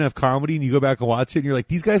you do enough comedy and you go back and watch it and you're like,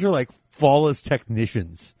 these guys are like flawless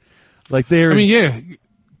technicians. Like they're. I mean, yeah,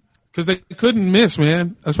 because they couldn't miss,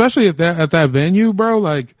 man. Especially at that venue, bro.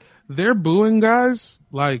 Like they're booing guys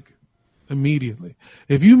like immediately.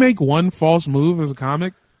 If you make one false move as a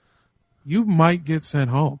comic, you might get sent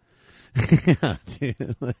home. Yeah,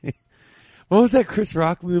 dude. Like, what was that Chris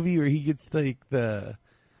Rock movie where he gets like the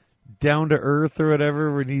down to earth or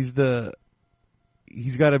whatever when he's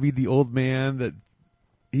got to be the old man that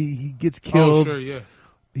he gets killed. Oh, sure, yeah.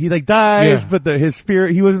 He like dies, but his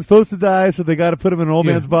spirit, he wasn't supposed to die, so they got to put him in an old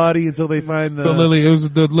man's body until they find the. It was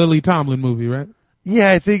the Lily Tomlin movie, right?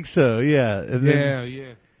 Yeah, I think so. Yeah. And then,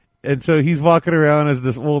 yeah. And so he's walking around as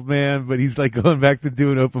this old man, but he's like going back to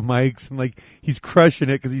doing open mics and like he's crushing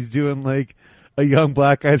it because he's doing like a young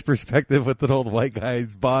black guy's perspective with an old white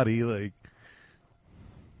guy's body, like.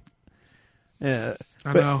 Yeah.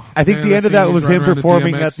 I know. I think the end of that was him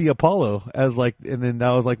performing at the Apollo as like, and then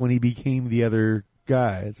that was like when he became the other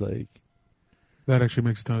guy. It's like that actually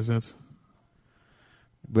makes a ton of sense.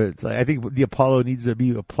 But it's like, I think the Apollo needs to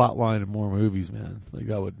be a plot line in more movies, man. Like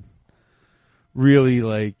that would really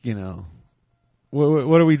like, you know,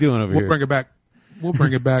 what are we doing over here? We'll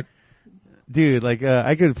bring it back, dude. Like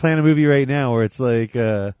I could plan a movie right now where it's like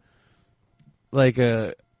a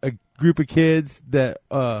group of kids that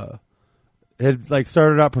had like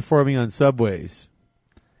started out performing on subways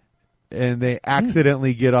and they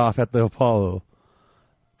accidentally get off at the Apollo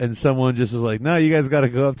and someone just is like, no, you guys got to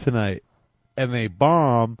go up tonight, and they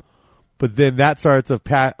bomb, but then that starts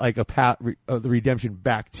the redemption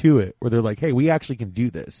back to it where they're like, hey, we actually can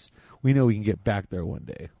do this. We know we can get back there one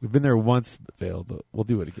day. We've been there once but failed, but we'll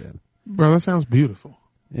do it again. Bro, that sounds beautiful.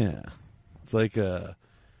 Yeah. It's like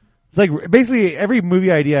basically every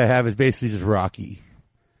movie idea I have is basically just Rocky.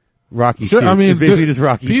 Sure, 2. I mean, it's basically just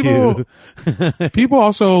Rocky 2. People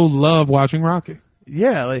also love watching Rocky.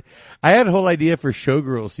 Yeah, like I had a whole idea for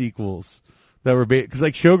Showgirl sequels that were because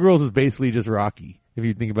like Showgirls is basically just Rocky. If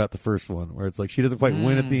you think about the first one, where it's like she doesn't quite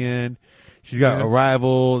win at the end. She's got a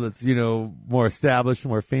rival that's more established,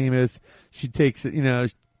 more famous. She takes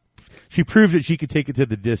it, she proves that she could take it to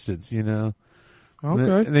the distance. Okay,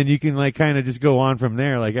 and then you can like kind of just go on from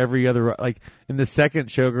there. Like every other, like in the second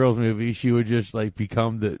Showgirls movie, she would just like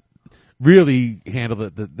become really handle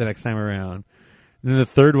it the next time around. And then the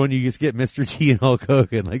third one, you just get Mr. T and Hulk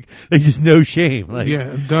Hogan. Like just no shame. Like,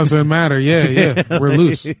 yeah, it doesn't matter. Yeah, we're like,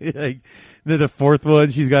 loose. Like, then the fourth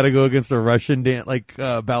one, she's got to go against a Russian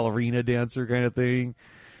ballerina dancer kind of thing.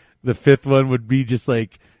 The fifth one would be just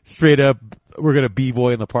like straight up, we're gonna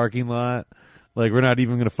b-boy in the parking lot. Like we're not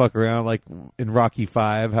even gonna fuck around. Like in Rocky V,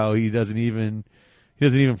 how he doesn't even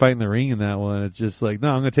fight in the ring in that one. It's just like,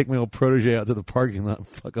 no, I'm gonna take my old protege out to the parking lot and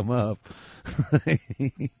fuck him up.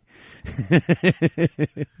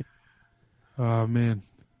 Oh man.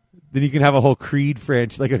 Then you can have a whole Creed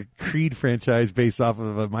franchise based off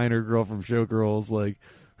of a minor girl from Showgirls, like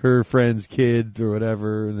her friend's kids or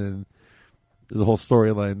whatever, and then there's a whole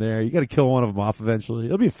storyline there. You got to kill one of them off eventually.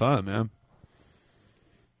 It'll be fun, man.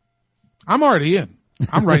 I'm already in.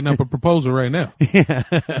 I'm writing up a proposal right now. Yeah.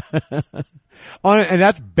 And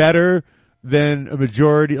that's better than a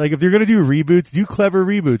majority. Like if you're going to do reboots, do clever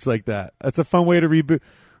reboots like that. That's a fun way to reboot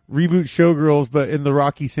Showgirls, but in the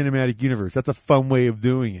Rocky cinematic universe. That's a fun way of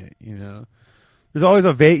doing it, you know. There's always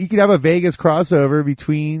you could have a Vegas crossover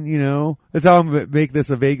between, you know, that's how I'm going to make this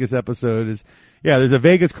a Vegas episode is, yeah, there's a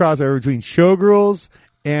Vegas crossover between Showgirls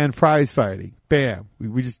and prize fighting. Bam.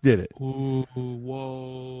 We just did it. Ooh,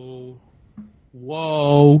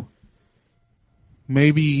 whoa.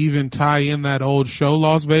 Maybe even tie in that old show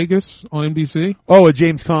Las Vegas on NBC. Oh, with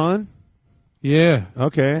James Caan? Yeah.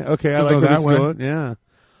 Okay. I like go where that this is way. going. Yeah.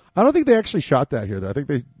 I don't think they actually shot that here, though. I think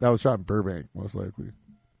that was shot in Burbank, most likely.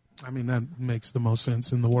 I mean, that makes the most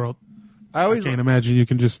sense in the world. I can't imagine you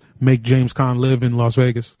can just make James Caan live in Las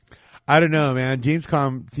Vegas. I don't know, man. James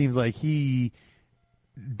Caan seems like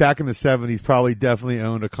back in the 70s, probably definitely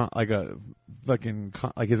owned his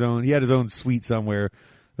own. He had his own suite somewhere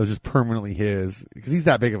that was just permanently his because he's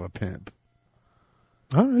that big of a pimp.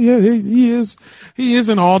 Oh yeah, he is. He is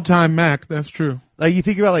an all-time Mac. That's true. Like you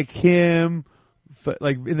think about like him,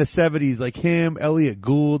 like in the 70s, like him, Elliot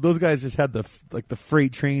Gould. Those guys just had the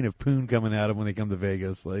freight train of poon coming at them when they come to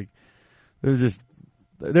Vegas. Like they're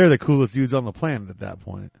the coolest dudes on the planet at that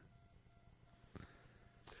point.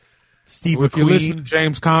 Steve McQueen. If you listen to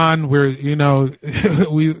James Caan,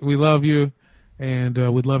 we love you,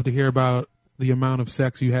 and we'd love to hear about the amount of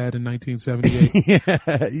sex you had in 1978. Yeah,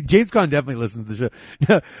 James Caan definitely listens to the show.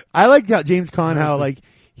 No, I like how James Caan, how like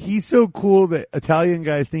he's so cool that Italian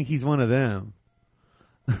guys think he's one of them.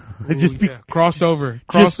 Crossed over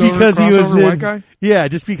white guy. Yeah,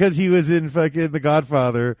 just because he was in fucking The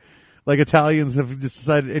Godfather, like Italians have just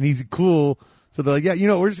decided, and he's cool, so they're like, yeah,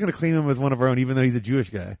 we're just gonna claim him as one of our own, even though he's a Jewish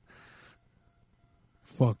guy.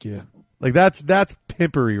 Fuck yeah! Like that's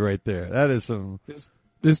pimpery right there. That is some.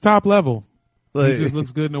 It's top level. Like, he just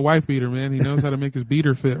looks good in a wife beater, man. He knows how to make his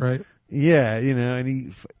beater fit right. Yeah,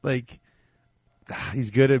 and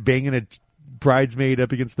he's good at banging a bridesmaid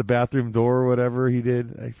up against the bathroom door or whatever he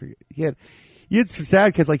did. I forget. It's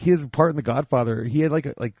sad because like his part in The Godfather, he had like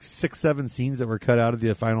 6-7 scenes that were cut out of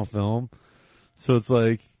the final film. So it's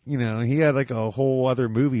like, he had like a whole other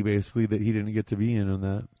movie basically that he didn't get to be in on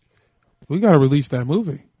that. We got to release that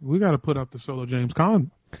movie. We got to put out the solo James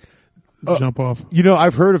Caan jump off.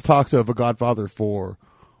 I've heard of talks of a Godfather 4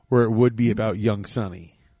 where it would be about young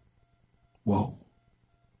Sonny. Whoa.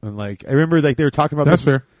 And like, I remember like they were talking about That's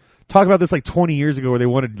fair. Talking about this like 20 years ago where they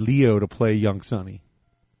wanted Leo to play young Sonny.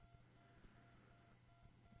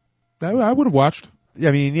 I would have watched.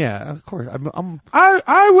 I mean, yeah, of course.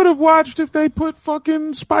 I would have watched if they put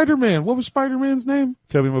fucking Spider-Man. What was Spider-Man's name?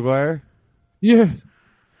 Tobey Maguire? Yeah.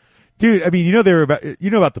 Dude, I mean, they were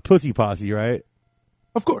about the Pussy Posse, right?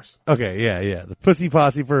 Of course. Okay, yeah. The Pussy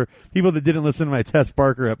Posse, for people that didn't listen to my Tess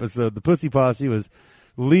Barker episode, the Pussy Posse was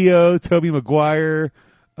Leo, Tobey Maguire,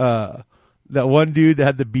 that one dude that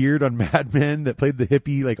had the beard on Mad Men that played the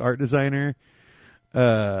hippie like art designer,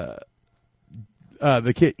 the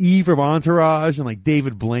kid E from Entourage, and like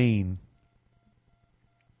David Blaine.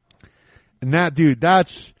 And that dude,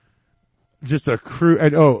 that's just a crew.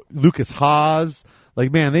 And Lucas Haas. Like,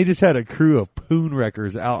 man, they just had a crew of poon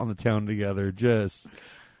wreckers out on the town together. Just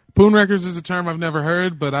poon wreckers is a term I've never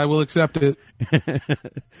heard, but I will accept it.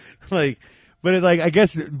 I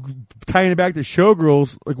guess tying it back to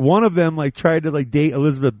Showgirls, like one of them like tried to like date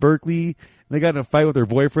Elizabeth Berkley, and they got in a fight with her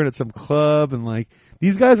boyfriend at some club, and like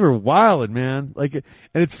these guys were wild, man. Like, and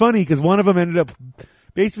it's funny because one of them ended up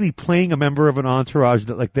basically playing a member of an entourage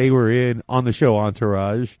that like they were in on the show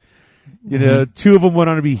Entourage. Two of them went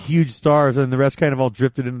on to be huge stars, and the rest kind of all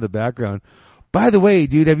drifted into the background. By the way,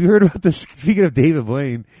 dude, have you heard about this? Speaking of David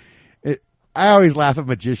Blaine, I always laugh at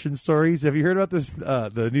magician stories. Have you heard about this?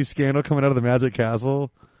 The new scandal coming out of the Magic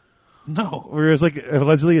Castle? No. Where it's like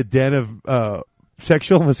allegedly a den of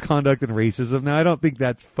sexual misconduct and racism. Now, I don't think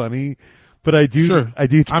that's funny, But I do, Sure. I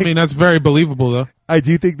do. Think, I mean, that's very believable, though. I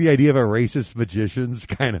do think the idea of a racist magician's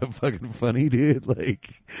kind of fucking funny, dude. Like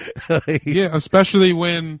Yeah, especially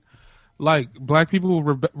when like black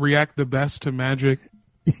people react the best to magic.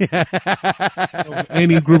 Of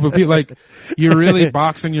any group of people, like you're really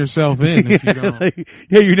boxing yourself in if you don't. Like,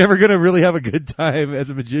 yeah, you're never gonna really have a good time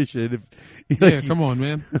as a magician. If, Yeah, come on,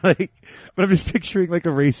 man. Like, but I'm just picturing like a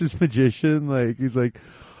racist magician. Like he's like,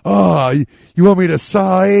 oh, you want me to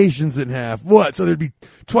saw Asians in half? What? So there'd be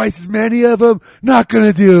twice as many of them? Not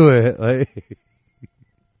gonna do it. Like,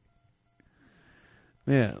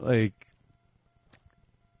 yeah, like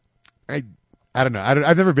I don't know.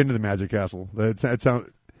 I've never been to the Magic Castle. It sounds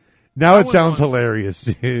now it sounds hilarious,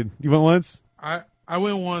 dude. You went once? I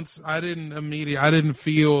went once. I didn't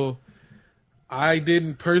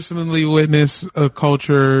personally witness a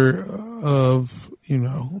culture of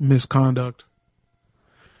misconduct.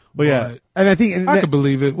 Well, yeah, and I think I could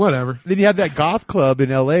believe it. Whatever. Then you have that goth club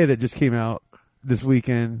in L.A. that just came out this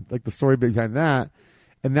weekend. Like the story behind that,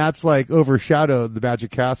 and that's like overshadowed the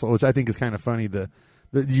Magic Castle, which I think is kind of funny. Did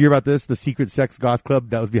you hear about this? The secret sex goth club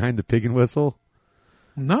that was behind the Pig and Whistle.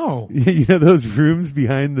 No. You know those rooms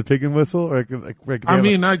behind the Pig and Whistle? I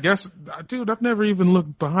guess, dude, I've never even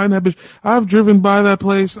looked behind that bitch. I've driven by that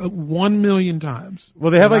place 1 million times.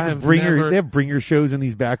 Well, they have like they have bringer shows in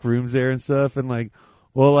these back rooms there and stuff, and I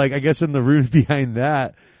guess in the rooms behind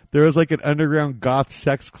that there was like an underground goth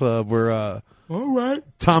sex club where all right,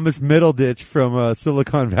 Thomas Middleditch from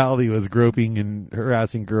Silicon Valley was groping and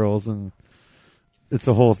harassing girls, and it's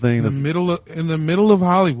a whole thing. In the middle of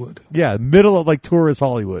Hollywood. Yeah, middle of like tourist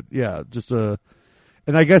Hollywood. Yeah,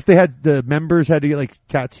 and I guess the members had to get like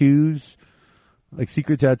tattoos, like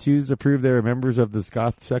secret tattoos to prove they were members of this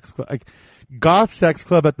goth sex club. Like goth sex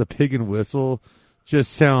club at the Pig and Whistle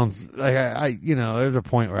just sounds like there's a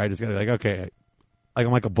point where I just gotta be like, okay, like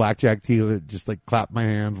I'm like a blackjack dealer, just like clap my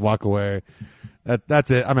hands, walk away. That's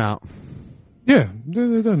it. I'm out. Yeah,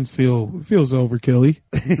 it doesn't feels overkill-y.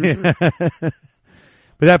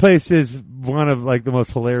 But that place is one of like the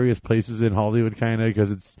most hilarious places in Hollywood, kind of,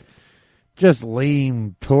 because it's just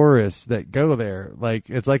lame tourists that go there. Like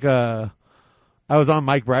it's like I was on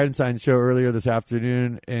Mike Bridenstine's show earlier this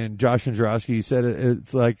afternoon, and Josh Androsky said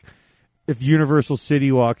it's like if Universal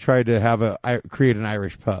City Walk tried to create an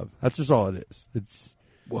Irish pub. That's just all it is. It's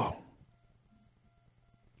whoa.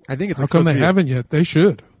 I think it's. How come they haven't yet? They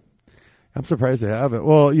should. I'm surprised they haven't.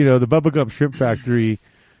 Well, the Bubblegum Shrimp Factory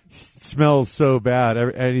smells so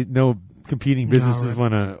bad. No competing businesses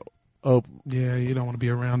want to open. Yeah, you don't want to be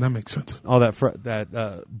around. That makes sense. All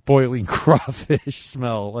that boiling crawfish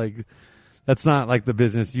smell, like that's not like the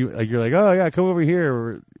business you're like, oh yeah, come over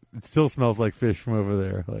here. It still smells like fish from over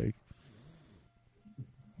there. Like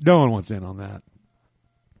no one wants in on that.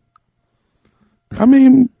 I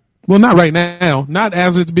mean, well, not right now, not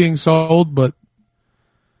as it's being sold, but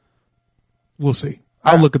we'll see.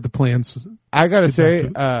 I'll look at the plans. I gotta say,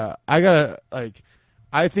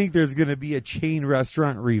 I think there's gonna be a chain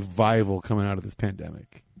restaurant revival coming out of this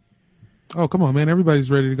pandemic. Oh, come on, man. Everybody's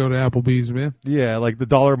ready to go to Applebee's, man. Yeah, like the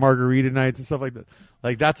dollar margarita nights and stuff like that.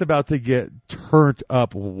 Like that's about to get turned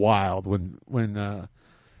up wild when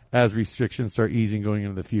as restrictions start easing going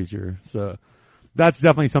into the future. So that's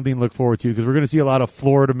definitely something to look forward to, because we're going to see a lot of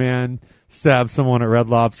Florida man stab someone at Red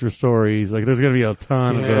Lobster stories. Like there's going to be a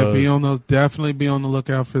ton of those. Definitely be on the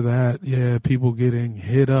lookout for that. Yeah, people getting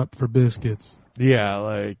hit up for biscuits. Yeah,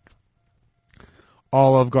 like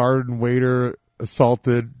Olive Garden waiter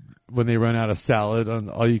assaulted when they run out of salad on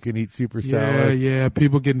all-you-can-eat super salad. Yeah,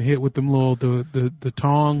 people getting hit with them little the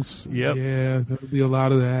tongs. Yep. Yeah, there'll be a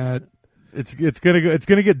lot of that. It's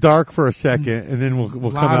gonna get dark for a second, and then we'll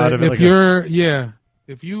come out of it.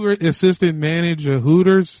 If you were assistant manager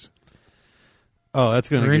Hooters, that's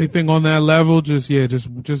gonna anything on that level,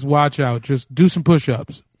 just watch out. Just do some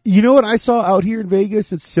push-ups. You know what I saw out here in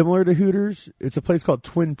Vegas? It's similar to Hooters. It's a place called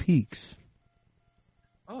Twin Peaks.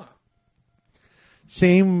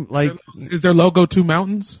 Same, like... Is their logo two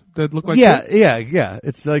mountains that look like tits? Yeah.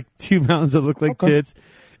 It's like two mountains that look like tits.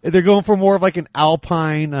 They're going for more of like an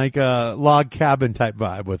alpine, like a log cabin type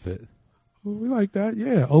vibe with it. We like that,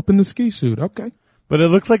 yeah. Open the ski suit, okay. But it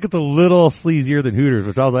looks like it's a little sleazier than Hooters,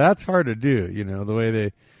 which I was like, that's hard to do, the way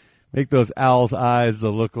they make those owl's eyes to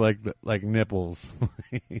look like nipples.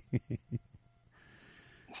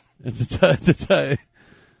 It's a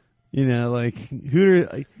like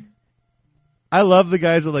Hooters... I love the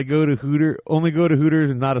guys that only go to Hooters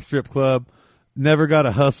and not a strip club. Never got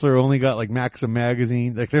a Hustler, only got like Maxim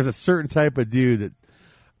magazine. Like there's a certain type of dude that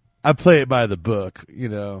I play it by the book,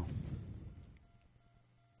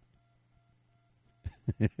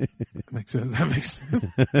 That makes sense. That makes sense.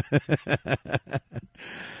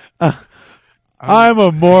 I'm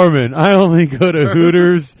a Mormon. I only go to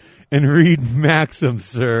Hooters and read Maxim,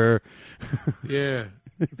 sir. Yeah.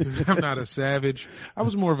 I'm not a savage. I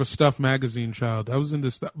was more of a Stuff magazine child. I was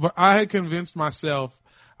into stuff, but I had convinced myself.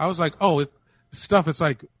 I was like, "Oh, Stuff. It's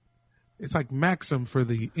like Maxim for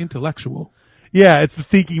the intellectual." Yeah, it's the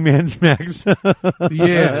thinking man's Maxim.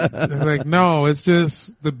 Yeah, like no, it's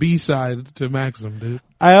just the B side to Maxim, dude.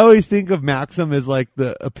 I always think of Maxim as like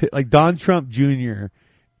like Don Trump Jr.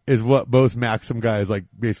 is what most Maxim guys like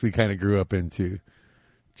basically kind of grew up into.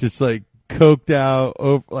 Just like coked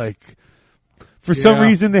out, like for some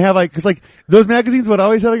reason they have like, cause like those magazines would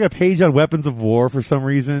always have like a page on weapons of war for some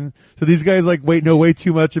reason. So these guys like know way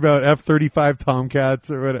too much about F-35 Tomcats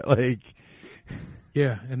or what, like.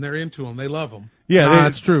 Yeah, and they're into them. They love them. Yeah,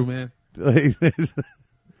 that's true, man. Like,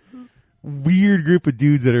 weird group of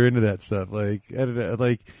dudes that are into that stuff. Like, I don't know,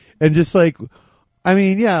 like, and just like, I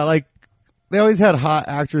mean, yeah, like they always had hot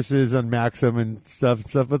actresses on Maxim and stuff.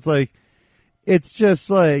 But it's just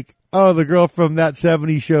like, oh, the girl from that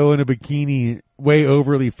 '70s show in a bikini, way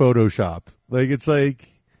overly photoshopped. Like, it's like,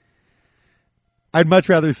 I'd much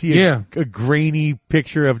rather see a grainy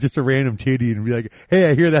picture of just a random titty and be like, hey,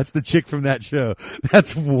 I hear that's the chick from that show.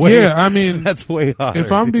 That's way, that's way hotter.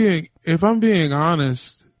 If I'm being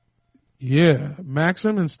honest, yeah,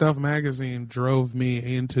 Maxim and Stuff magazine drove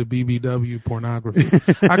me into BBW pornography.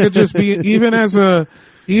 I could just be, even as a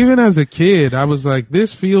kid, I was like,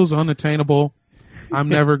 this feels unattainable. I'm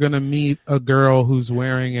never going to meet a girl who's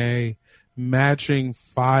wearing a matching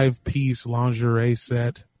 5-piece lingerie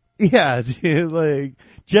set. Yeah, dude, like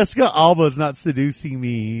Jessica Alba's not seducing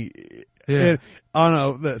me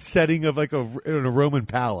on the setting of like in a Roman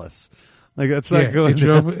palace. Like that's not going.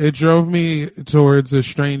 It drove me towards a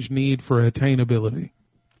strange need for attainability.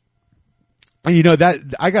 And you know that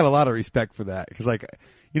I got a lot of respect for that because, like,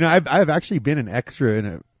 you know, I've actually been an extra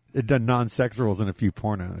in done non-sex roles in a few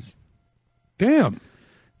pornos. Damn.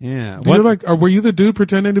 Yeah. Were you the dude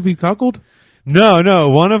pretending to be cuckold? No.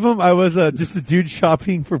 One of them, I was just a dude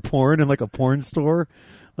shopping for porn in like a porn store.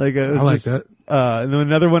 Like I like that. And then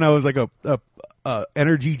another one, I was like a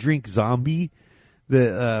energy drink zombie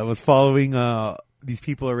that was following these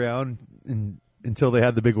people around until they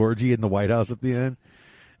had the big orgy in the White House at the end.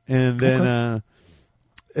 And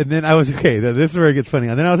then I was this is where it gets funny.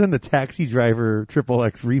 And then I was in the Taxi Driver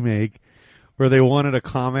XXX remake where they wanted a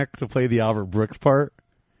comic to play the Albert Brooks part.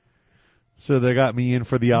 So they got me in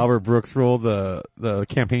for the Albert Brooks role, the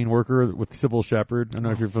campaign worker with Sybil Shepherd. I don't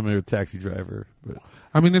know if you're familiar with Taxi Driver. But.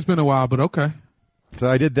 I mean, it's been a while, but okay. So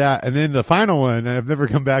I did that. And then the final one, and I've never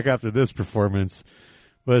come back after this performance,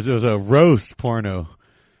 it was a roast porno.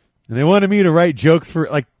 And they wanted me to write jokes for,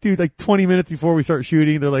 20 minutes before we start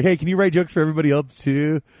shooting. They're like, hey, can you write jokes for everybody else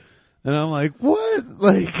too? And I'm like, what?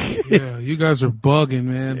 Yeah, you guys are bugging,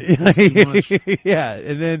 man. That's too much. Yeah.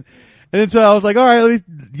 And then so I was like, all right, let me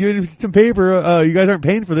give you some paper. You guys aren't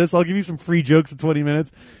paying for this. I'll give you some free jokes in 20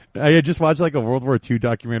 minutes. I had just watched like a World War II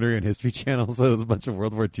documentary on History Channel. So it was a bunch of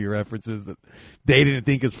World War II references that they didn't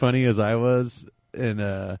think as funny as I was. And,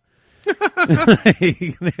 there's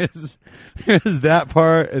that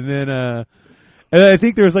part. And then, and I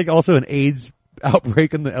think there was like also an AIDS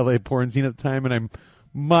outbreak in the LA porn scene at the time. And I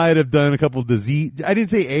might have done a couple of disease. I didn't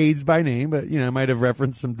say AIDS by name, but I might have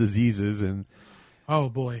referenced some diseases and, oh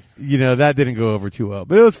boy. That didn't go over too well.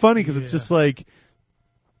 But it was funny because it's just like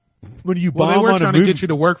when you bomb on a movie. They were trying to get you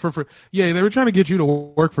to work for free. Yeah, they were trying to get you to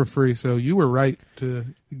work for free, so you were right to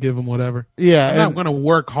give them whatever. Yeah. I'm not going to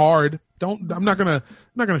work hard. I'm not going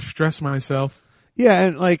to stress myself.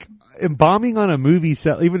 Yeah, and bombing on a movie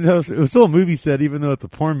set, even though it was still a movie set, even though it's a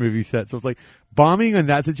porn movie set. So it's like bombing in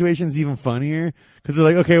that situation is even funnier because they're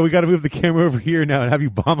like, okay, we got to move the camera over here now and have you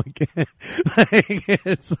bomb again.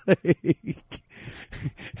 It's like,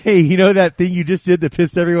 hey, you know that thing you just did that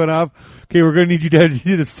pissed everyone off? Okay, we're going to need you to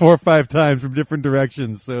do this 4 or 5 times from different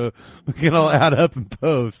directions so we can all add up and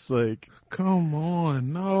post. Like, come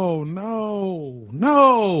on. No.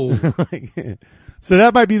 So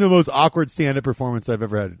that might be the most awkward stand-up performance I've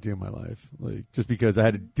ever had to do in my life. Like, just because I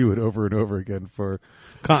had to do it over and over again for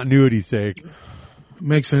continuity's sake.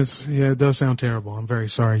 Makes sense. Yeah, it does sound terrible. I'm very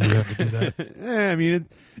sorry you had to do that. I mean,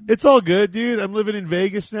 it's all good, dude. I'm living in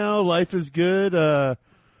Vegas now. Life is good.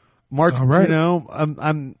 March, all right.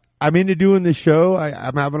 I'm into doing this show.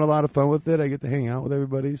 I'm having a lot of fun with it. I get to hang out with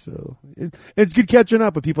everybody, so it's good catching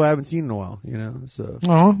up with people I haven't seen in a while. So.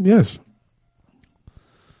 Oh yes.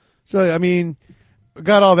 So I mean,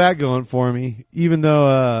 got all that going for me. Even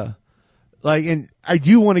though, and I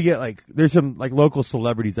do want to get there's some local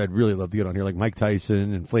celebrities I'd really love to get on here, like Mike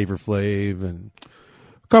Tyson and Flavor Flav and.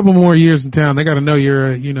 couple more years in town. They got to know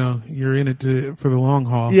you're in it for the long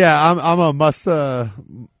haul. Yeah, I'm a must.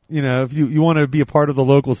 If you want to be a part of the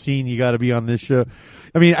local scene, you got to be on this show.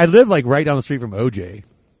 I mean, I live like right down the street from OJ.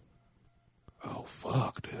 Oh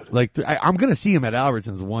fuck, dude! Like I'm gonna see him at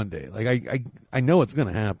Albertsons one day. Like I know it's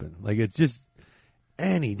gonna happen. Like it's just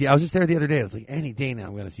any day. I was just there the other day. I was like, any day now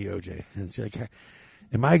I'm gonna see OJ. And it's like,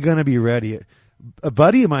 am I gonna be ready? A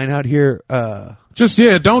buddy of mine out here.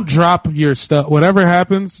 Don't drop your stuff. Whatever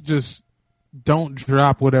happens, just don't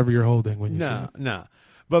drop whatever you're holding when you see it. No.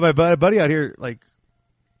 But my buddy out here, like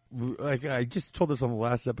I just told this on the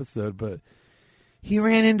last episode, but he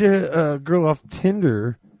ran into a girl off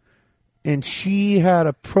Tinder, and she had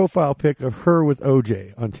a profile pic of her with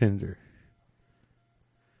OJ on Tinder.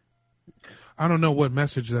 I don't know what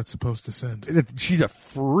message that's supposed to send. She's a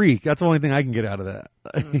freak. That's the only thing I can get out of that.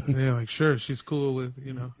 Yeah, like sure, she's cool with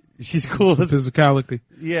She's cool with physicality.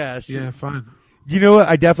 Yeah, yeah, fine. You know what?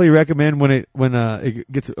 I definitely recommend when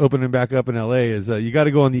it gets opening back up in LA is you got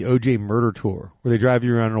to go on the OJ murder tour where they drive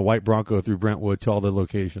you around in a white Bronco through Brentwood to all the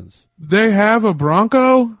locations. They have a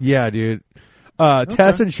Bronco? Yeah, dude. Okay.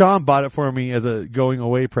 Tess and Sean bought it for me as a going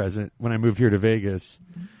away present when I moved here to Vegas.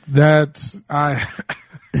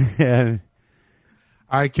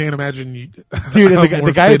 I can't imagine you. Dude,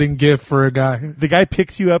 the guy fitting gift for a guy. The guy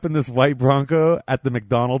picks you up in this white Bronco at the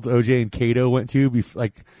McDonald's OJ and Cato went to,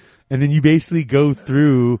 and then you basically go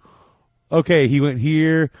through. Okay, he went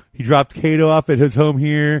here. He dropped Cato off at his home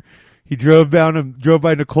here. He drove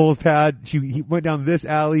by Nicole's pad. He went down this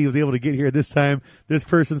alley. He was able to get here this time. This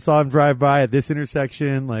person saw him drive by at this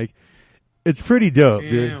intersection. Like, it's pretty dope,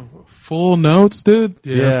 dude. Full notes, dude.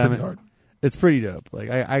 Yeah, that's pretty hard. It's pretty dope. Like,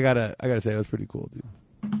 I gotta say, it was pretty cool, dude.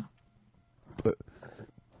 But,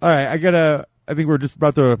 all right, I think we're just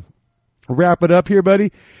about to wrap it up here,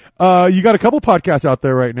 buddy. You got a couple podcasts out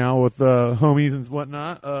there right now with homies and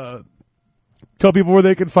whatnot. Tell people where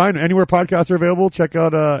they can find anywhere podcasts are available. Check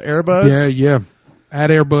out Airbuds. Yeah. At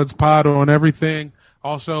Airbuds Pod on everything.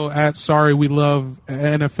 Also at Sorry We Love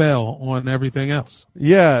NFL on everything else.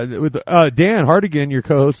 Yeah, with Dan Hardigan, your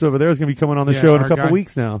co-host over there, is going to be coming on the show in a couple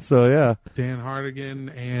weeks now. So yeah, Dan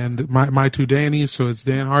Hardigan and my two Dannys. So it's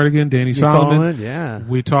Dan Hardigan, Danny Solomon. Yeah,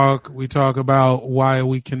 we talk about why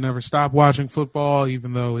we can never stop watching football,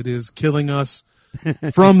 even though it is killing us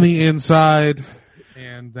from the inside,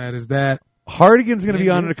 and that is that. Hardigan's going to be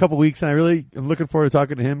on in a couple weeks, and I really am looking forward to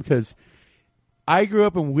talking to him because I grew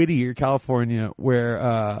up in Whittier, California,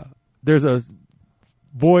 where there's a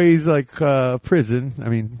boys' prison. I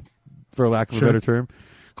mean, for lack of a better term,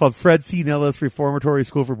 called Fred C. Nellis Reformatory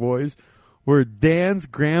School for Boys, where Dan's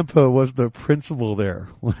grandpa was the principal there.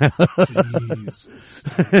 Jesus.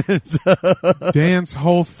 Dan's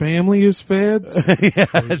whole family is feds? Yeah,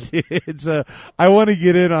 dude, I want to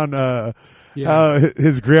get in on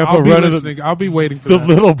his grandpa running. I'll be waiting for the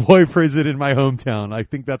little boy prison in my hometown. I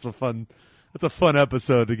think that's a fun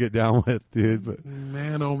episode to get down with, dude. But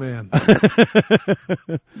man, oh man.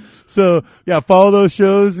 So yeah, follow those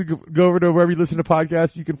shows. Go over to wherever you listen to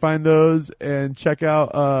podcasts. You can find those and check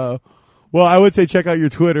out. Well, I would say check out your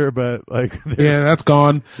Twitter, but yeah, that's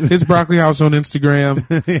gone. It's Broccoli House on Instagram.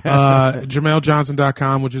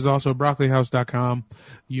 JamelJohnson.com, which is also broccolihouse.com.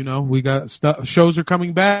 We got shows are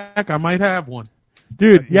coming back. I might have one.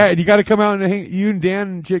 Dude, yeah, and you got to come out and hang. You and Dan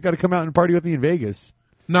and Jake got to come out and party with me in Vegas.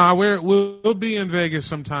 No, we'll be in Vegas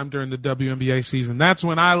sometime during the WNBA season. That's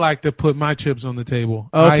when I like to put my chips on the table.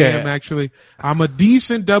 Okay. I'm a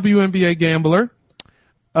decent WNBA gambler.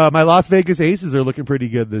 My Las Vegas Aces are looking pretty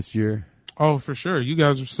good this year. Oh, for sure. You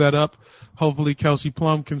guys are set up. Hopefully Kelsey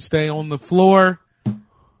Plum can stay on the floor.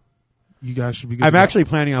 You guys should be good. I'm actually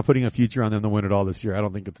planning on putting a future on them to win it all this year. I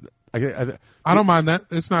don't think it's... I don't mind that.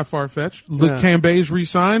 It's not far-fetched. Look, Cambage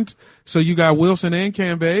re-signed, so you got Wilson and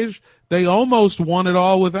Cambage. They almost won it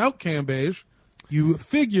all without Cambage. You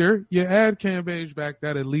figure you add Cambage back,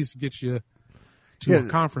 that at least gets you to a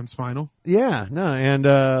conference final. Yeah, no, and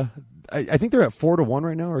I think they're at 4-1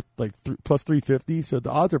 right now, or plus 350. So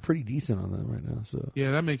the odds are pretty decent on them right now. So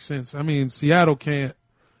yeah, that makes sense. I mean, Seattle can't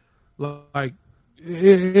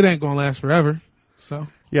it ain't gonna last forever. So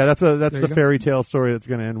yeah, that's the fairy tale story that's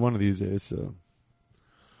gonna end one of these days. So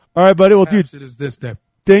all right, buddy. Well, dude, it is this day.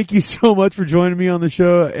 Thank you so much for joining me on the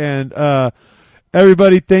show, and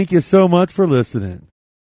everybody, thank you so much for listening.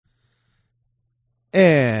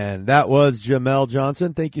 And that was Jamel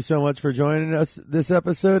Johnson. Thank you so much for joining us this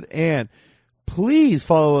episode, and please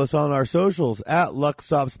follow us on our socials at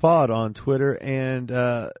LuckStopsPod on Twitter and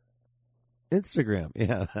Instagram.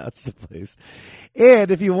 Yeah, that's the place.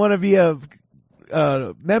 And if you want to be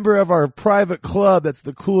a member of our private club that's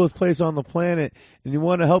the coolest place on the planet, and you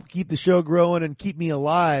want to help keep the show growing and keep me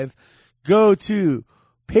alive, go to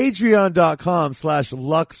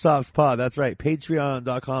patreon.com/lucksopspod. That's right,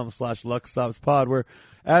 patreon.com/lucksopspod, where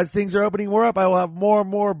as things are opening more up, I will have more and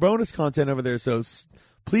more bonus content over there. So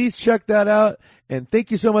please check that out. And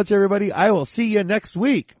thank you so much, everybody. I will see you next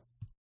week.